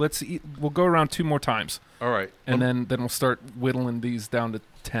we'll go around 2 more times, All right. and then we'll start whittling these down to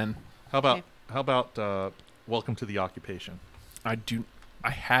 10. how about Okay. Welcome to the Occupation? I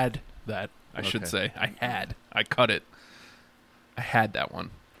had that. I should Okay. say I cut it. I had that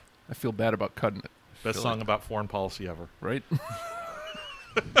one. I feel bad about cutting it. Best feel song like- about foreign policy ever. Right?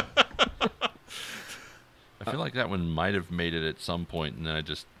 I feel like that one might have made it at some point, and then I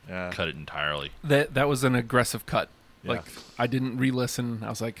just Yeah. cut it entirely. that was an aggressive cut. Yeah. Like, I didn't re-listen. I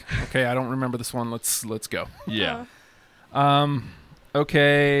was like, okay, I don't remember this one. Let's go. Yeah.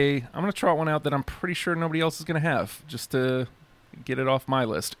 Okay, I'm gonna trot one out that I'm pretty sure nobody else is gonna have, just to get it off my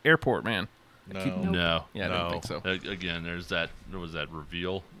list. Airport Man. No. keep- Nope. No. Yeah, I No. didn't think so. Again, there's that. Was that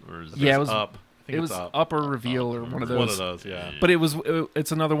reveal? Or is Yeah, it was Up. I think It it's was up. up or reveal or one of those. One of those. Yeah. But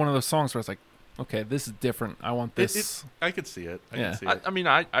it's another one of those songs where it's like, okay, this is different. I want this. I could see it. I Yeah. could see I, it. I mean,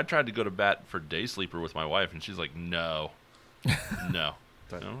 I tried to go to bat for Day Sleeper with my wife, and she's like, "No, no."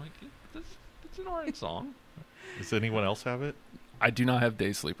 That- And I'm like, "It's an alright song." Does anyone else have it? I do not have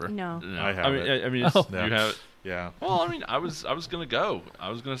Day Sleeper. no. No. I have I mean, it. I mean, it's, Oh. Yeah. you have it. Yeah. Well, I mean, I was gonna go. I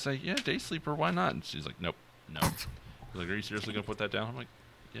was gonna say, yeah, Day Sleeper, why not? And she's like, nope, no. I was like, are you seriously gonna put that down? I'm like,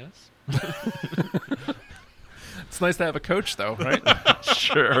 yes, It's nice to have a coach, though, right?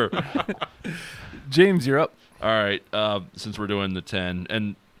 sure. James, you're up. All right. Since we're doing the 10,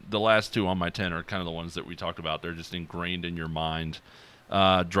 and the last two on my 10 are kind of the ones that we talked about. They're just ingrained in your mind.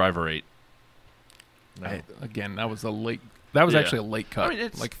 Driver 8. No. Again, that was a late. That was Yeah. actually a late cut. I mean,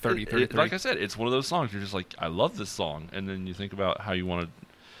 it's like 30, it- 33. like I said, it's one of those songs. You're just like, I love this song, and then you think about how you want to.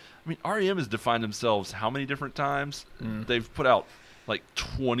 I mean, REM has defined themselves how many different times? Mm. They've put out like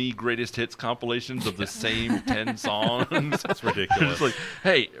 20 greatest hits compilations of the same 10 songs. That's They're ridiculous. just like,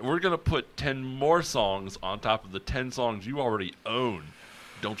 hey, we're gonna put 10 more songs on top of the 10 songs you already own.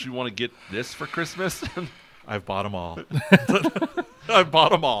 Don't you want to get this for Christmas? I've bought them all. I've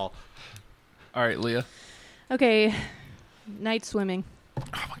bought them all. All right, Leah. Okay. Night Swimming. Oh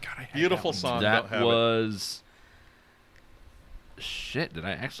my God, I had Beautiful that one. song. that don't have it. was. shit, did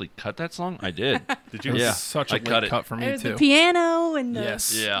I actually cut that song? I did. Did It you? was Yeah, such a I late cut it. cut for me There's too. the piano and the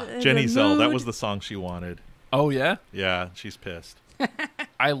Yes. Yeah. Jenny the Zell, that mood. was the song she wanted. Oh yeah, Yeah, she's pissed.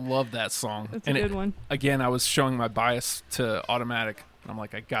 I love that song. That's and a good one. Again, I was showing my bias to automatic. I'm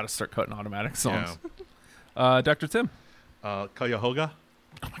like, I got to start cutting automatic songs. Dr. Tim. Cuyahoga?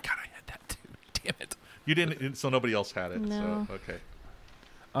 Oh my god, I had that too. Damn it. You didn't, so nobody else had it. No. So, okay.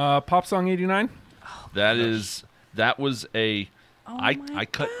 Pop Song 89. That was a Oh I my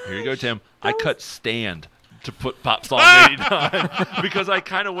cut. Here you go, gosh. Tim. I That was- cut Stand to put Pop Song 89 because I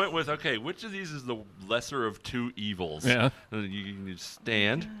kind of went with, okay, which of these is the lesser of two evils? Yeah. You can do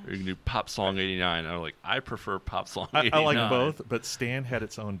Stand or you can do Pop Song 89. I'm like, I prefer Pop Song I 89. like both, but Stan had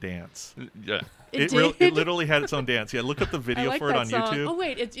its own dance. Yeah. It It did? literally had its own dance. Yeah, look up the I video like for it that on song. YouTube. Oh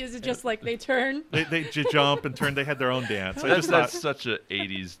wait, is it just like they turn? They jump and turn. They had their own dance. I That's just thought, such a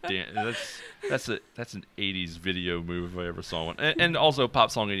 80s dance. That's an 80s video move if I ever saw one. And also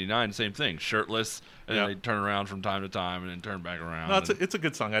Pop Song 89, same thing. Shirtless, and Yeah. then they turn around from time to time and then turn back around. no, and- it's a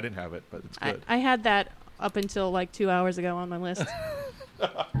good song. I didn't have it, but it's good. I had that up until like 2 hours ago on my list.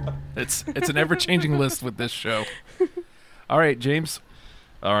 It's an ever-changing list with this show. All right, James.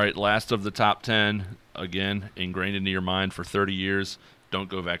 All right, last of the top 10, again, ingrained into your mind for 30 years. Don't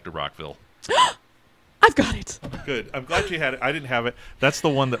go back to Rockville. I've got it. Good. I'm glad you had it. I didn't have it. That's the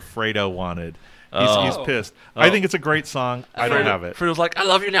one that Fredo wanted. Oh. He's pissed. Oh. I think it's a great song. I don't have it. Fredo's like, I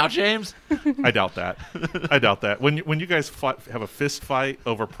love you now, James. I doubt that. I doubt that. When you guys have a fist fight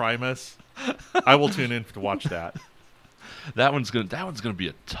over Primus, I will tune in to watch that. That one's gonna be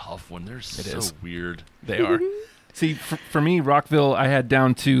a tough one. They're so is. weird. They are. See, for me, Rockville, I had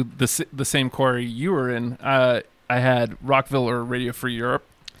down to the same quarry you were in. I had Rockville or Radio Free Europe.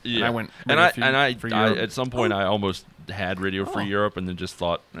 Yeah, I went and Radio I Free Europe. at some point I almost had Radio Free Oh. Europe, and then just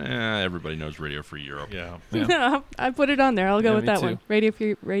thought, everybody knows Radio Free Europe. Yeah. Yeah. No, I put it on there. I'll go Yeah, with me that too. one.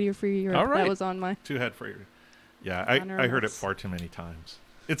 Radio Free Europe. All right. That was on my. Two head for you. Yeah, I Honorable heard it list. far too many times.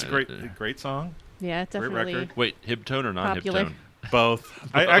 It's a Uh, great song. Yeah, Great definitely. record. Wait, hip tone or non hip Popular. tone? Both.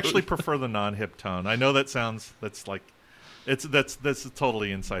 I actually prefer the non-hip tone. I know that's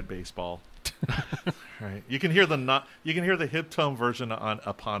totally inside baseball. Right. You can hear the hip tone version on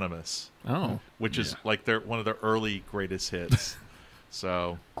Eponymous, Oh, which is Yeah. like one of their early greatest hits.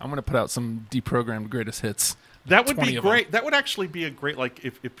 So I'm going to put out some deprogrammed greatest hits. that would 20 be of them. great. That would actually be a great, like,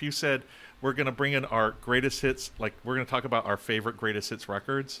 if you said we're going to bring in our greatest hits, like we're going to talk about our favorite greatest hits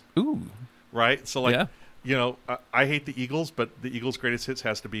records, Ooh. right? So like, Yeah. I hate the Eagles, but the Eagles' greatest hits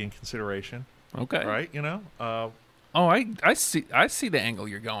has to be in consideration, Okay. right? Oh, I see the angle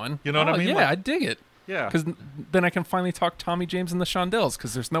you're going. You know what I mean? Yeah, Like- I dig it. Yeah. Because then I can finally talk Tommy James and the Shondells.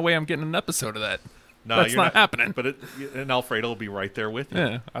 Because there's no way I'm getting an episode of that. No, That's you're not happening. But and Alfredo will be right there with you.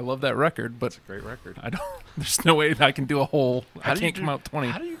 Yeah, I love that record, but It's a great record. I don't. There's no way that I can do a whole. How I do you can't come out 20.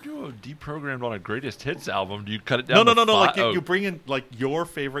 How do you do a deprogrammed on a greatest hits album? Do you cut it down? No. to Like five? you bring in like your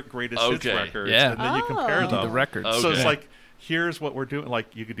favorite greatest hits Okay. records, Yeah. and then you compare Oh. Do the them. records. Okay. So it's like, here's what we're doing.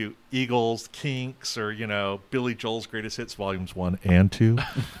 Like you could do Eagles, Kinks, or Billy Joel's greatest hits volumes 1 and 2.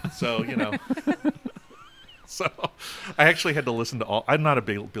 So So I actually had to listen to all. I'm not a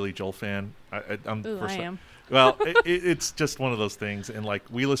big Billy Joel fan. I'm Ooh, I first- am. Well, it's just one of those things, and like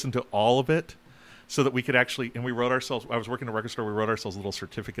we listened to all of it, so that we could actually. And we wrote ourselves. I was working at a record store. We wrote ourselves little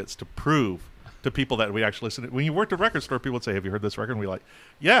certificates to prove to people that we actually listened. When you worked at a record store, people would say, "Have you heard this record?" And we like,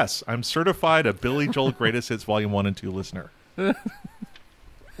 "Yes, I'm certified a Billy Joel Greatest Hits Volume 1 and 2 listener."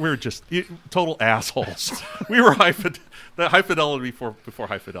 We're just total assholes. We were high fidelity before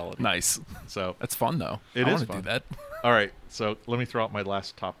high fidelity. Nice. So That's fun though. It I is wanna fun. do that. all right. So let me throw out my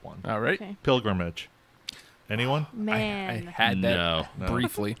last top one. All right. Okay. Pilgrimage. Anyone? I Man. had that No. No.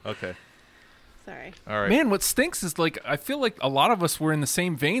 briefly. Okay. Sorry. All right. Man, what stinks is like I feel like a lot of us were in the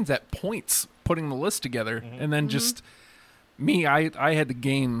same veins at points putting the list together, and then just me. I had the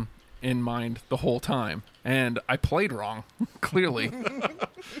game in mind the whole time, and I played wrong. Clearly.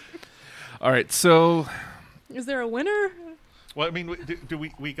 All right, so Is there a winner? Well, I mean, do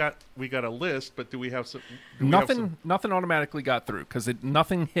we got a list, but do we have some? Do we have some- nothing automatically got through because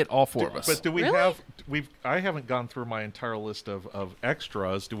nothing hit all four of us. But do we Really? have? I haven't gone through my entire list of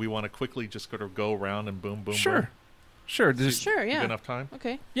extras. Do we want to quickly just sort of go around and boom, boom, sure, boom? sure, just Sure, Give yeah. enough time.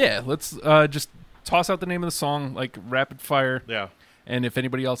 Okay. yeah. Let's just toss out the name of the song like rapid fire, Yeah. and if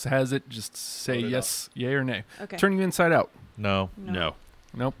anybody else has it, just say Load it yes, yay or nay. Okay. Turn you inside out. No. No.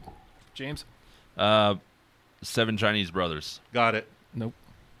 Nope. James. Seven Chinese Brothers. Got it. Nope.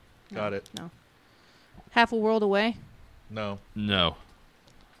 Got it. No. Half a World Away. No. No.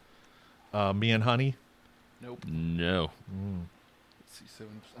 Me and Honey. Nope. No. Let's see,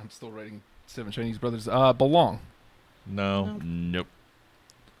 seven. I'm still writing Seven Chinese Brothers. Belong. No. Nope. Nope.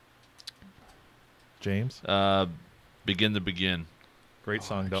 James? Begin to begin. Great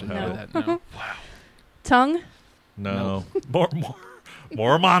song. Don't Should have No. it. that now. Tongue. No.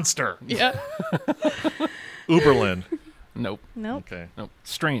 More monster. Yeah. Uberlin. Nope. Nope. Okay. Nope.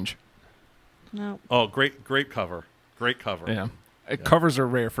 Strange. Nope. Oh, great cover. Great cover. Yeah. Covers are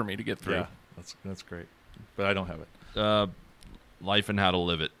rare for me to get through. Yeah. That's great. But I don't have it. Life and How to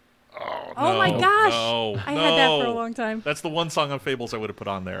Live It. Oh my gosh. No. I had that for a long time. That's the one song on Fables I would have put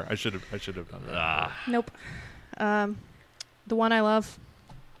on there. I should have done that. Nope. The One I Love.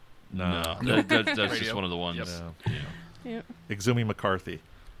 No. That's just Radio. one of the ones. No. Yeah. Yep. Exumi McCarthy.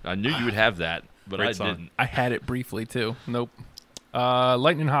 I knew you would have that, but Great I song. didn't. I had it briefly too. Nope.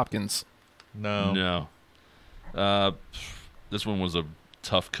 Lightning Hopkins. No. No. This one was a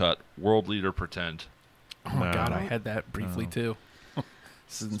tough cut. World Leader Pretend. Oh my No. god, I had that briefly No. too.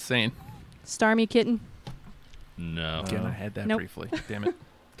 This is insane. Starmy Kitten. No. Again, I had that Nope. briefly. Damn it.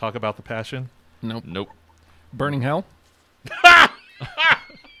 Talk about the passion. Nope. Nope. Burning Hell.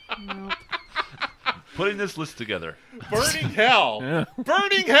 Nope. Putting this list together. Burning Hell. Yeah.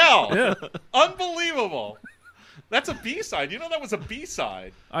 Burning Hell. Yeah. Unbelievable. That's a B-side. You know that was a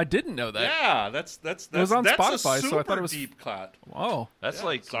B-side. I didn't know that. Yeah, that's was on that's Spotify, a so I thought it was- deep cut. Oh. That's Yeah,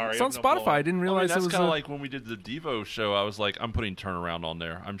 like sorry. It's on no Spotify. blow. I didn't I mean, realize it that's was kind a... of like when we did the Devo show. I was like, I'm putting Turnaround on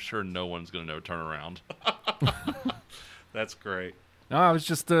there. I'm sure no one's going to know Turnaround. That's great. No, I was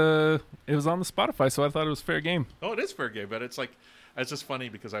just it was on the Spotify, so I thought it was fair game. Oh, it is fair game, but it's just funny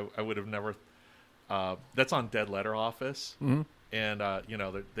because I would have never. That's on Dead Letter Office, Mhm. and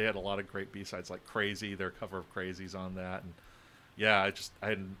they had a lot of great B-sides like Crazy. Their cover of Crazy's on that, and yeah, I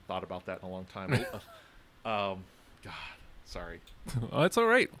hadn't thought about that in a long time. God, sorry. Oh, that's all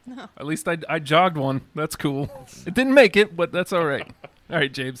right. No. At least I jogged one. That's cool. It didn't make it, but that's all right. All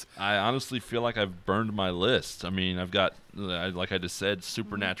right, James. I honestly feel like I've burned my list. I mean, I've got, like I just said,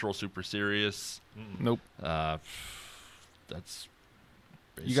 Supernatural, Super Serious. Nope. That's.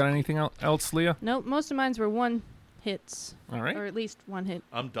 You got anything else, Leah? Nope. Most of mine were one hits, All right. or at least one hit.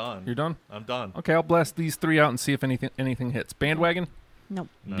 I'm done. You're done? I'm done. Okay, I'll blast these three out and see if anything hits. Bandwagon, Nope.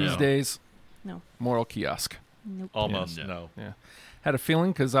 No. These Days, No. Moral Kiosk. Nope. Almost Yeah, no. Yeah. Had a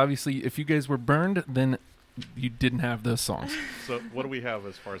feeling because obviously if you guys were burned, then you didn't have those songs. So what do we have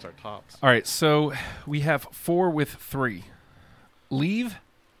as far as our tops? All right, so we have 4 with 3. Leave,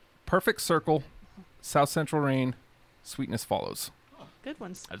 Perfect Circle, South Central Rain, Sweetness Follows. Good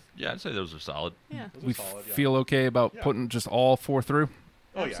ones. I'd say those are solid. Yeah. Those are We solid, yeah. feel okay about Yeah. putting just all 4 through?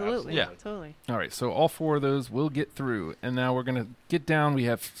 Oh, Absolutely. Yeah. Totally. All right, so all 4 of those will get through. And now we're going to get down. We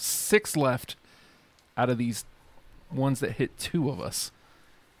have 6 left out of these ones that hit 2 of us.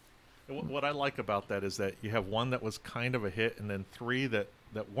 What I like about that is that you have one that was kind of a hit, and then 3 that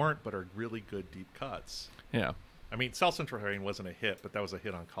weren't, but are really good deep cuts. Yeah. I mean, South Central Rain wasn't a hit, but that was a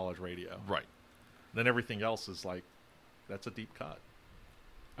hit on college radio. Right. Then everything else is like, that's a deep cut.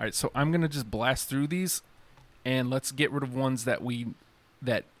 All right, so I'm going to just blast through these, and let's get rid of ones that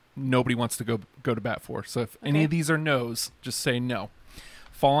nobody wants to go to bat for. So if any Okay. of these are no's, just say no.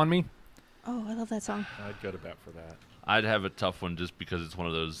 Fall on Me. Oh, I love that song. I'd go to bat for that. I'd have a tough one just because it's one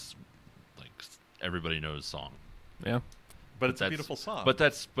of those, like, everybody knows song. Yeah. But it's a That's- beautiful song. But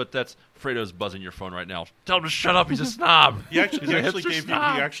that's Fredo's buzzing your phone right now. Tell him to shut up. He's a snob. he actually, He's a he actually hipster gave you,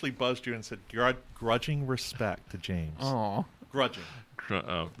 snob. he actually buzzed you and said, grudging respect to James. Oh. Grudging.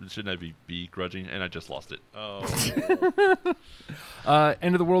 Shouldn't I be begrudging? And I just lost it. Oh.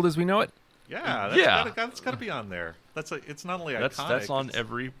 End of the World as we know it. Yeah. Yeah. That's got to be on there. It's not only That's iconic. on it's-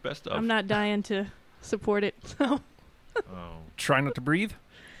 every best of. I'm not dying to support it. So Oh, Try Not to Breathe.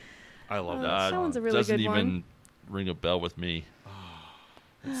 I love Oh, that. that song. one's a really doesn't good even one. ring a bell with me.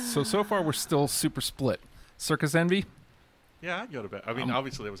 So far we're still super split. Circus Envy. Yeah, I'd go to bat. I mean,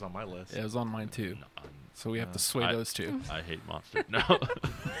 obviously it was on my list. It was on mine too. No, So we have to sway I- those two. I hate Monster.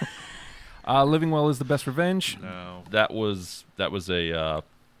 No, Living Well is the Best Revenge. No. that was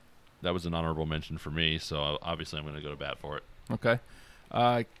an honorable mention for me. So obviously I'm going to go to bat for it. Okay.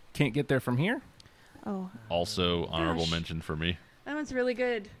 Can't Get There From Here. Oh, Also honorable Gosh. mention for me. that one's really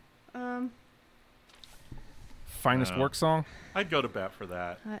good. Finest No. Work Song. I'd go to bat for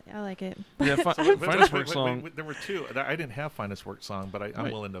that. I like it. Yeah, Finest Work song. There were 2. I didn't have Finest Work song, but I'm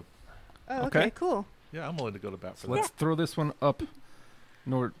Right. willing to. Oh, Okay. okay. Cool. Yeah, I'm willing to go to bat for So let's throw this one up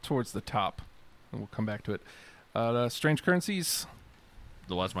towards the top. And we'll come back to it. Strange Currencies.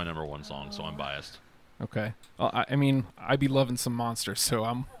 Well, that's my number 1 song, so I'm biased. Okay. Well, I mean, I be loving some monsters, so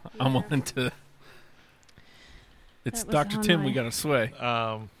I'm willing to. It's That was Dr. on Tim my- we got to sway.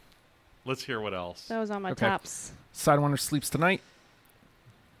 that. Let's hear what else. That was on my Okay. tops. Sidewinder Sleeps Tonight.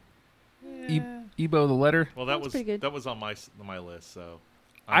 Ebo the letter. Well, that That's was pretty good. that was on my list, so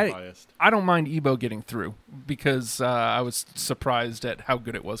I'm biased. I don't mind Ebo getting through because I was surprised at how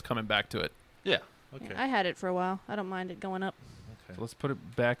good it was coming back to it. Yeah. Okay. Yeah, I had it for a while. I don't mind it going up. Okay. So let's put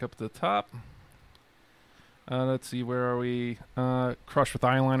it back up to the top. Let's see, where are we? Crush with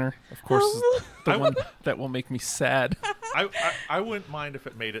Eyeliner, of course, is the one that will make me sad. I wouldn't mind if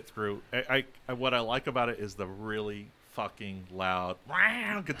it made it through. What I like about it is the really fucking loud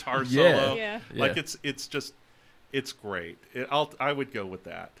guitar Yeah. solo. Yeah. Like Yeah. it's great. I would go with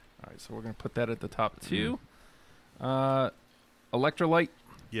that. All right, so we're gonna put that at the top too. Electrolyte.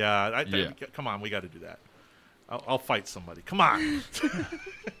 Yeah. Yeah. Come on, we got to do that. I'll fight somebody. Come on.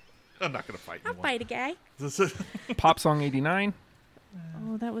 I'm not gonna fight anyone. a guy. Pop Song 89.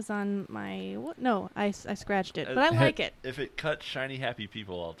 Oh, that was on my. What? No, I scratched it, but I Uh, like it. If it cuts Shiny Happy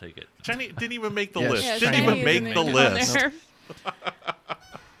People, I'll take it. Shiny didn't even make the Yeah, list. Yeah, Didn't Shiny even didn't make the make it on list. there.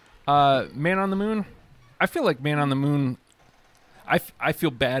 Man on the Moon. I feel like Man on the Moon. I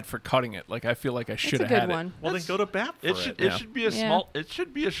feel bad for cutting it. Like I feel like I It's should a have good had one. Well, then go to bat for It it. should Yeah. it should be a Yeah. small it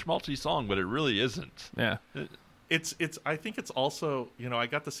should be a schmaltzy song, but it really isn't. it. Yeah. It's I think it's also, I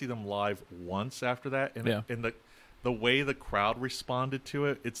got to see them live once after that, and Yeah. and the way the crowd responded to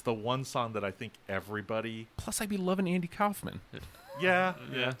it, it's the one song that I think everybody Plus, I'd be loving Andy Kaufman. yeah.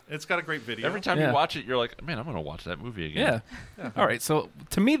 Yeah. It's got a great video. Every time Yeah. you watch it, you're like, man, I'm gonna watch that movie again. Yeah. All right. So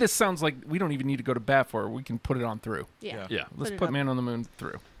to me, this sounds like we don't even need to go to bat for it. We can put it on through. Yeah. Yeah. Let's it put up. Man on the Moon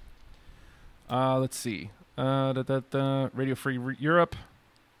through. Let's see. Radio Free Europe.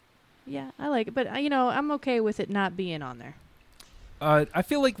 Yeah, I like it, but I'm okay with it not being on there. I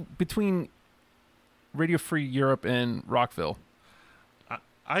feel like between Radio Free Europe and Rockville.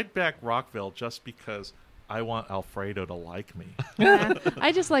 I'd back Rockville just because I want Alfredo to like me. Yeah.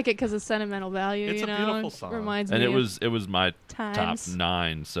 I just like it because of sentimental value. It's a beautiful It song. reminds And me it was my of times. top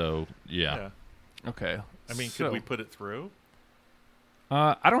 9, so yeah. Okay. I mean, so, could we put it through?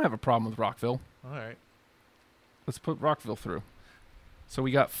 I don't have a problem with Rockville. All right. Let's put Rockville through. So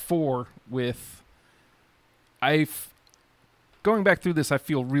we got 4 with. Going back through this, I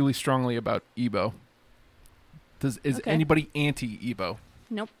feel really strongly about Ebo. Is Okay. anybody anti Ebo?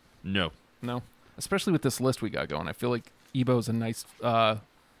 Nope. No. No, especially with this list we got going. I feel like Ebo's a nice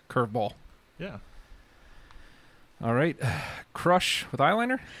curveball. Yeah. All right, Crush with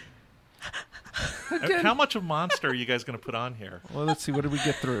Eyeliner. How much of Monster are you guys going to put on here? Well, let's see. What did we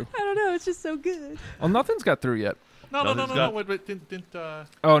get through? I don't know. It's just so good. Well, nothing's got through yet. No. Nothing's got- Wait, didn't.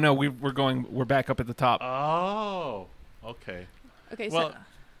 Oh no, we're back up at the top. Oh. Okay. Okay, Well- so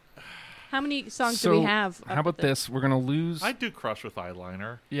how many songs So, do we have? How about this? We're gonna lose. I'd do Crush with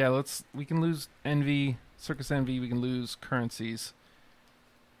Eyeliner. Yeah, we can lose Envy, Circus Envy. We can lose Currencies.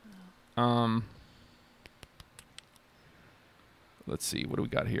 Let's see. What do we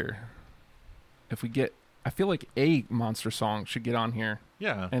got here? If we get, I feel like a Monster song should get on here,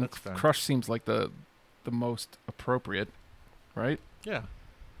 Yeah, and that's fine. Crush seems like the most appropriate, right? Yeah.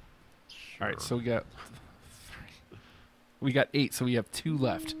 All right, so we got 8, so we have 2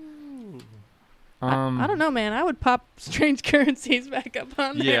 left. I don't know, man. I would pop Strange Currencies back up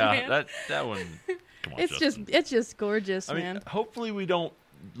on there, Yeah, man. that one. Come on, it's Justin. just gorgeous, I mean, man. hopefully we don't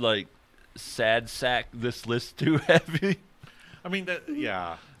like sad sack this list too heavy. I mean,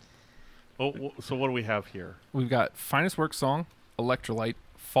 yeah. Oh, so what do we have here? We've got Finest Work Song, Electrolyte,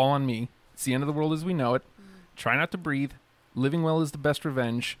 Fall on Me, It's the End of the World as We Know It, Try Not to Breathe, Living Well is the Best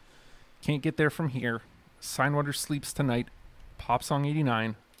Revenge, Can't Get There From Here, Signwater Sleeps Tonight, Pop Song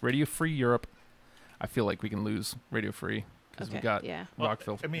 89, Radio Free Europe. I feel like we can lose Radio Free because we Okay, got yeah.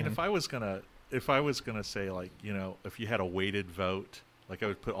 Rockville. I mean, in. if I was gonna say, like, if you had a weighted vote, like I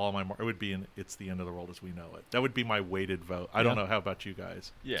would put all my, it would be in It's the End of the World as We Know It. That would be my weighted vote. I don't Yeah. know. How about you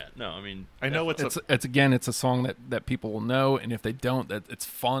guys? Yeah, no, I mean, I know it's a song that people will know, and if they don't, that it's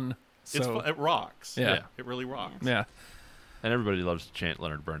fun. it's So fun. It rocks. Yeah. It really rocks. yeah, and everybody loves to chant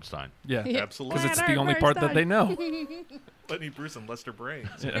Leonard Bernstein. yeah, Yeah. Absolutely. because it's the Leonard only part that they know. Lenny Bruce and Lester Brains.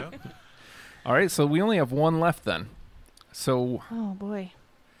 Yeah. You know? All right, so we only have 1 left then. So Oh boy.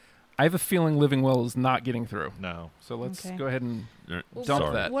 I have a feeling Living Well is not getting through. No. So let's Okay. go ahead and Well, dump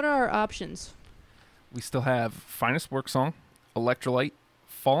what, that. What are our options? We still have Finest Work Song, Electrolyte,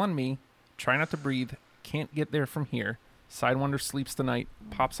 Fall on Me, Try Not to Breathe, Can't Get There From Here, Sidewinder Sleeps Tonight,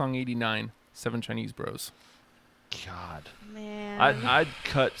 Pop Song 89, 7 Chinese Bros. God, Man. I'd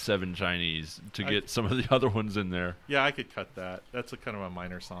cut 7 Chinese to get some of the other ones in there. Yeah, I could cut that. That's a kind of a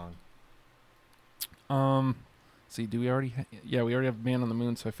minor song. See, do we already? We already have Man on the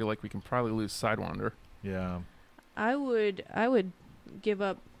Moon, so I feel like we can probably lose Sidewinder. Yeah. I would give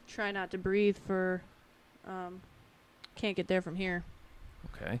up Try Not to Breathe for Can't Get There From Here.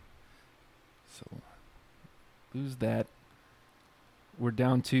 Okay. So lose that. We're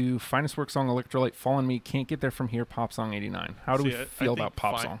down to Finest Work Song, Electrolyte, Fall on Me, Can't Get There From Here, Pop Song 89. How do we See, I feel think about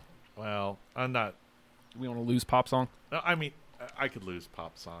Pop Song? Well, I'm not. We want to lose Pop Song? I mean, I could lose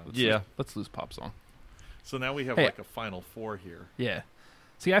Pop Song. Yeah. Let's lose Pop Song. So now we have Hey. like a final four here. Yeah.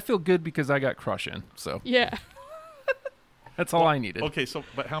 See, I feel good because I got Crush in, so Yeah. that's all I needed. Okay, so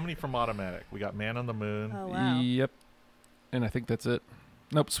but how many from Automatic? We got Man on the Moon. Oh wow. Yep. And I think that's it.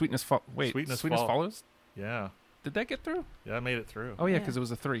 Nope, Sweetness Sweetness Follows? Yeah, Did that get through? I made it through. Oh, yeah, Yeah. because it was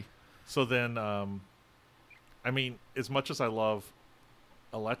a 3. So then, I mean, as much as I love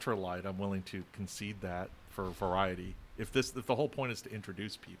Electrolyte, I'm willing to concede that for variety. If the whole point is to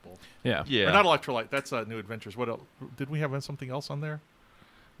introduce people, Yeah. Yeah. or not Electrolyte, that's New Adventures. What else? Did we have something else on there?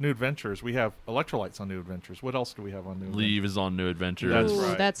 New Adventures. We have Electrolytes on New Adventures. What else do we have on New Adventures? Leave is on New Adventure. That's Ooh,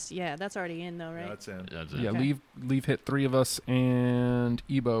 right. That's already in though, right? Yeah, that's in. That's it. Yeah, Okay. leave hit 3 of us, and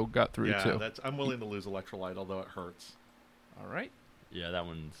Ebo got through Yeah, too. I'm willing to lose Electrolyte, although it hurts. All right. Yeah, that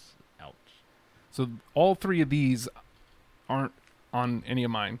one's out. So all 3 of these aren't on any of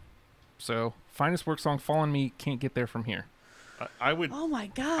mine. So Finest Work Song, Fall on Me, Can't Get There From Here. I would Oh my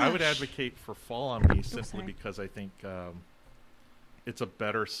gosh. I would advocate for Fall on Me simply sorry. because I think it's a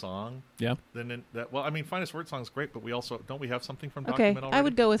better song Yeah. than in that. Well, I mean, Finest Word Song is great, but we also don't we have something from Okay, Document already? I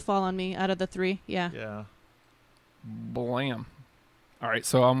would go with Fall on Me out of the 3. Yeah. Yeah. Blam. All right,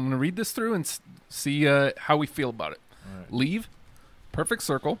 so I'm going to read this through and see how we feel about it. All right. Leave, Perfect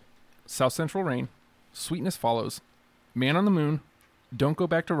Circle, South Central Rain, Sweetness Follows, Man on the Moon, Don't Go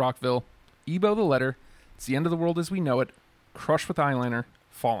Back to Rockville, Ebo the Letter, It's the End of the World as We Know It, Crush with Eyeliner,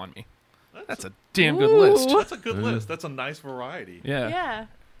 Fall on Me. That's a damn good list. Ooh. That's a good list. That's a nice variety. Yeah. Yeah.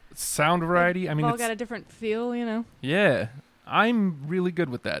 Sound variety. I mean, all it's, got a different feel, you know. yeah. I'm really good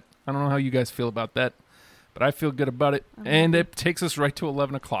with that. I don't know how you guys feel about that, but I feel good about it. And it takes us right to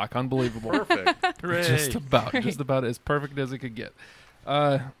 11 o'clock. Unbelievable. Perfect. Just about as perfect as it could get.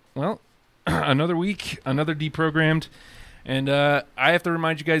 Well, another week, another deprogrammed, and I have to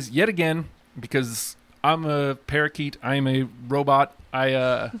remind you guys yet again, because I'm a parakeet, I'm a robot.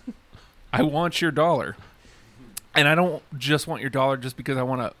 I want your dollar, and I don't just want your dollar just because I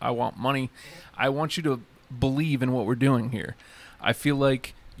want money. I want you to believe in what we're doing here. I feel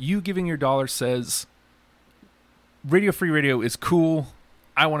like you giving your dollar says Radio Free Radio is cool.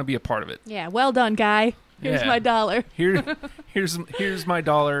 I want to be a part of it. Yeah, well done, guy. Here's Yeah. my dollar. Here's my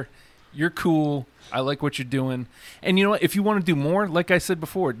dollar. You're cool. I like what you're doing. And you know what? If you want to do more, like I said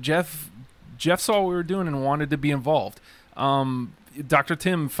before, Jeff saw what we were doing and wanted to be involved. Dr.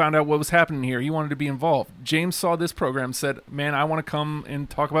 Tim found out what was happening here. He wanted to be involved. James saw this program, said, "Man, I want to come and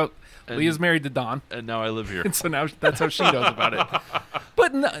talk about." And- Leah's married to Don, And now I live here. and so now that's how she knows about it.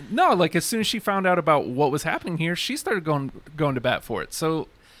 But no, like as soon as she found out about what was happening here, she started going to bat for it. So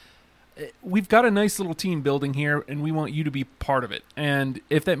we've got a nice little team building here, and we want you to be part of it. And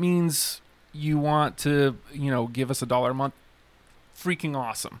if that means you want to, give us $1 a month, freaking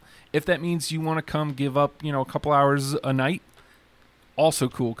awesome. If that means you want to come give up, a couple hours a night, also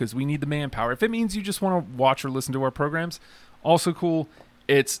cool, because we need the manpower. If it means you just want to watch or listen to our programs, also cool.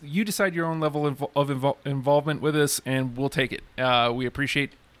 It's you decide your own level of involvement with us, and we'll take it. We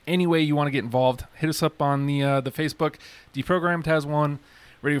appreciate any way you want to get involved. Hit us up on the Facebook. Deprogrammed has one.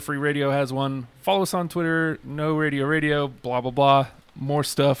 Radio Free Radio has one. Follow us on Twitter. No Radio Radio. Blah blah blah. More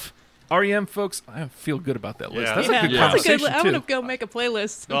stuff. REM folks, I feel good about that list. Yeah. That's a good That's a conversation good. I'm too. gonna go make a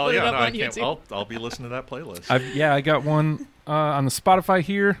playlist. And Oh put yeah, it up no, on I can't. YouTube. I'll be listening to that playlist. I got one on the Spotify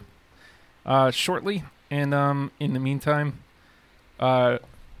here shortly, and in the meantime,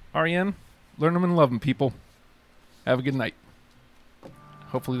 REM, learn them and love them, people. Have a good night.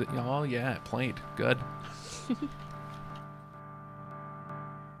 Hopefully, oh yeah, it played good.